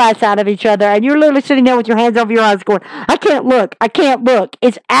daylights out of each other, and you're literally sitting there with your hands over your eyes going, I can't look. I can't look.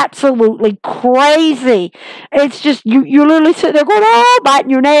 It's absolutely crazy. It's just, you're literally sitting there going,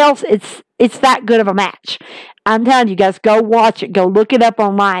 biting your nails. It's that good of a match. I'm telling you guys, go watch it. Go look it up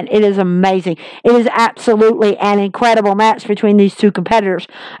online. It is amazing. It is absolutely an incredible match between these two competitors.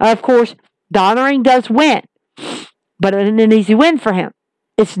 Of course, Donnering does win, but it isn't an easy win for him.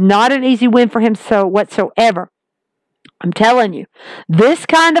 It's not an easy win for him whatsoever. I'm telling you, this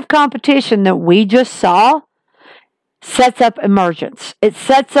kind of competition that we just saw sets up emergence. It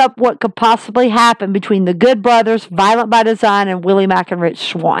sets up what could possibly happen between the Good Brothers, Violent by Design, and Willie Mack and Rich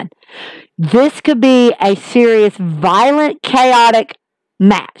Swann. This could be a serious, violent, chaotic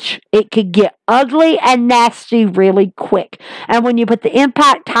match. It could get ugly and nasty really quick. And when you put the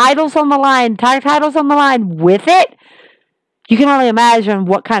Impact titles on the line, with it, you can only imagine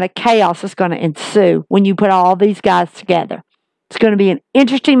what kind of chaos is going to ensue when you put all these guys together. It's going to be an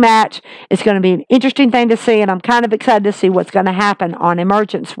interesting match. It's going to be an interesting thing to see, and I'm kind of excited to see what's going to happen on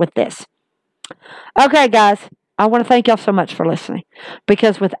Emergence with this. Okay, guys, I want to thank y'all so much for listening,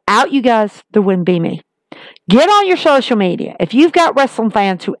 because without you guys, there wouldn't be me. Get on your social media. If you've got wrestling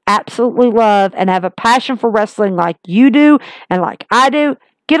fans who absolutely love and have a passion for wrestling like you do and like I do,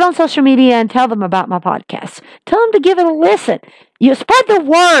 get on social media and tell them about my podcast. Tell them to give it a listen. You spread the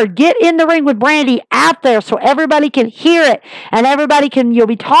word. Get In the Ring with Brandy out there so everybody can hear it and you'll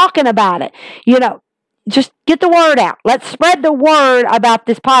be talking about it. Just get the word out. Let's spread the word about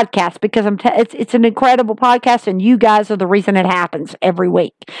this podcast because it's an incredible podcast, and you guys are the reason it happens every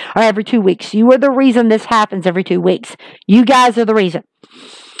week or every 2 weeks. You are the reason this happens every 2 weeks. You guys are the reason.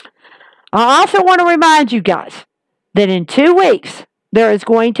 I also want to remind you guys that in 2 weeks, there is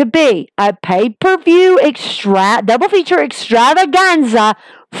going to be a pay-per-view double feature extravaganza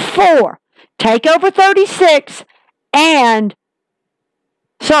for TakeOver 36 and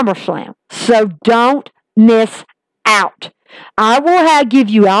SummerSlam. So don't miss out. I will give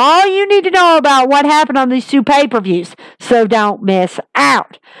you all you need to know about what happened on these 2 pay-per-views. So don't miss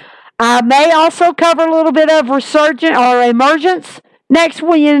out. I may also cover a little bit of Resurgent or Emergence next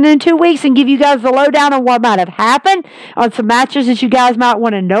week in 2 weeks and give you guys the lowdown on what might have happened on some matches that you guys might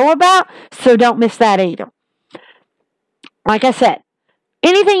want to know about. So don't miss that either. Like I said,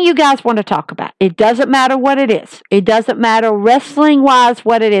 anything you guys want to talk about. It doesn't matter what it is. It doesn't matter wrestling-wise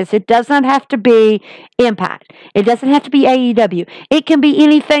what it is. It doesn't have to be Impact. It doesn't have to be AEW. It can be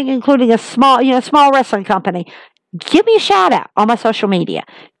anything, including a small wrestling company. Give me a shout out on my social media.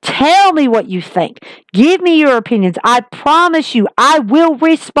 Tell me what you think. Give me your opinions. I promise you, I will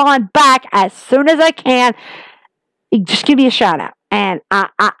respond back as soon as I can. Just give me a shout out, and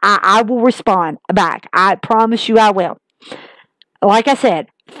I will respond back. I promise you, I will. Like I said,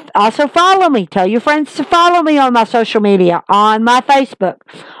 also follow me. Tell your friends to follow me on my social media, on my Facebook,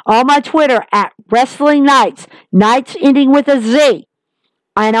 on my Twitter at Wrestling Nights, Nights ending with a Z,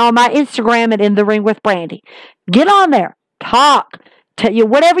 and on my Instagram at In the Ring with Brandy. Get on there. Talk. Tell you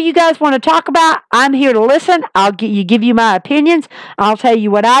whatever you guys want to talk about. I'm here to listen. I'll give you my opinions. I'll tell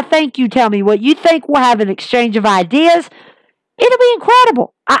you what I think. You tell me what you think. We'll have an exchange of ideas. It'll be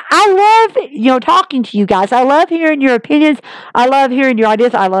incredible. I love, talking to you guys. I love hearing your opinions. I love hearing your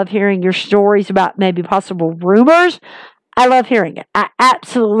ideas. I love hearing your stories about maybe possible rumors. I love hearing it. I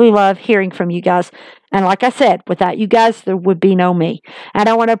absolutely love hearing from you guys. And like I said, without you guys, there would be no me. And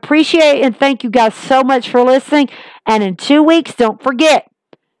I want to appreciate and thank you guys so much for listening. And in 2 weeks, don't forget,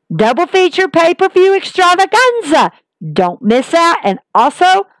 double feature pay-per-view extravaganza. Don't miss out. And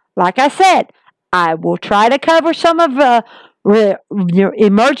also, like I said, I will try to cover some of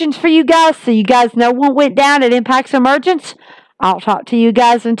Emergence for you guys so you guys know what went down at Impact's Emergence. I'll talk to you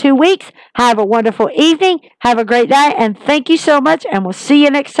guys in 2 weeks. Have a wonderful evening. Have a great day. And thank you so much. And we'll see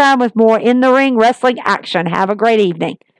you next time with more In the Ring wrestling action. Have a great evening.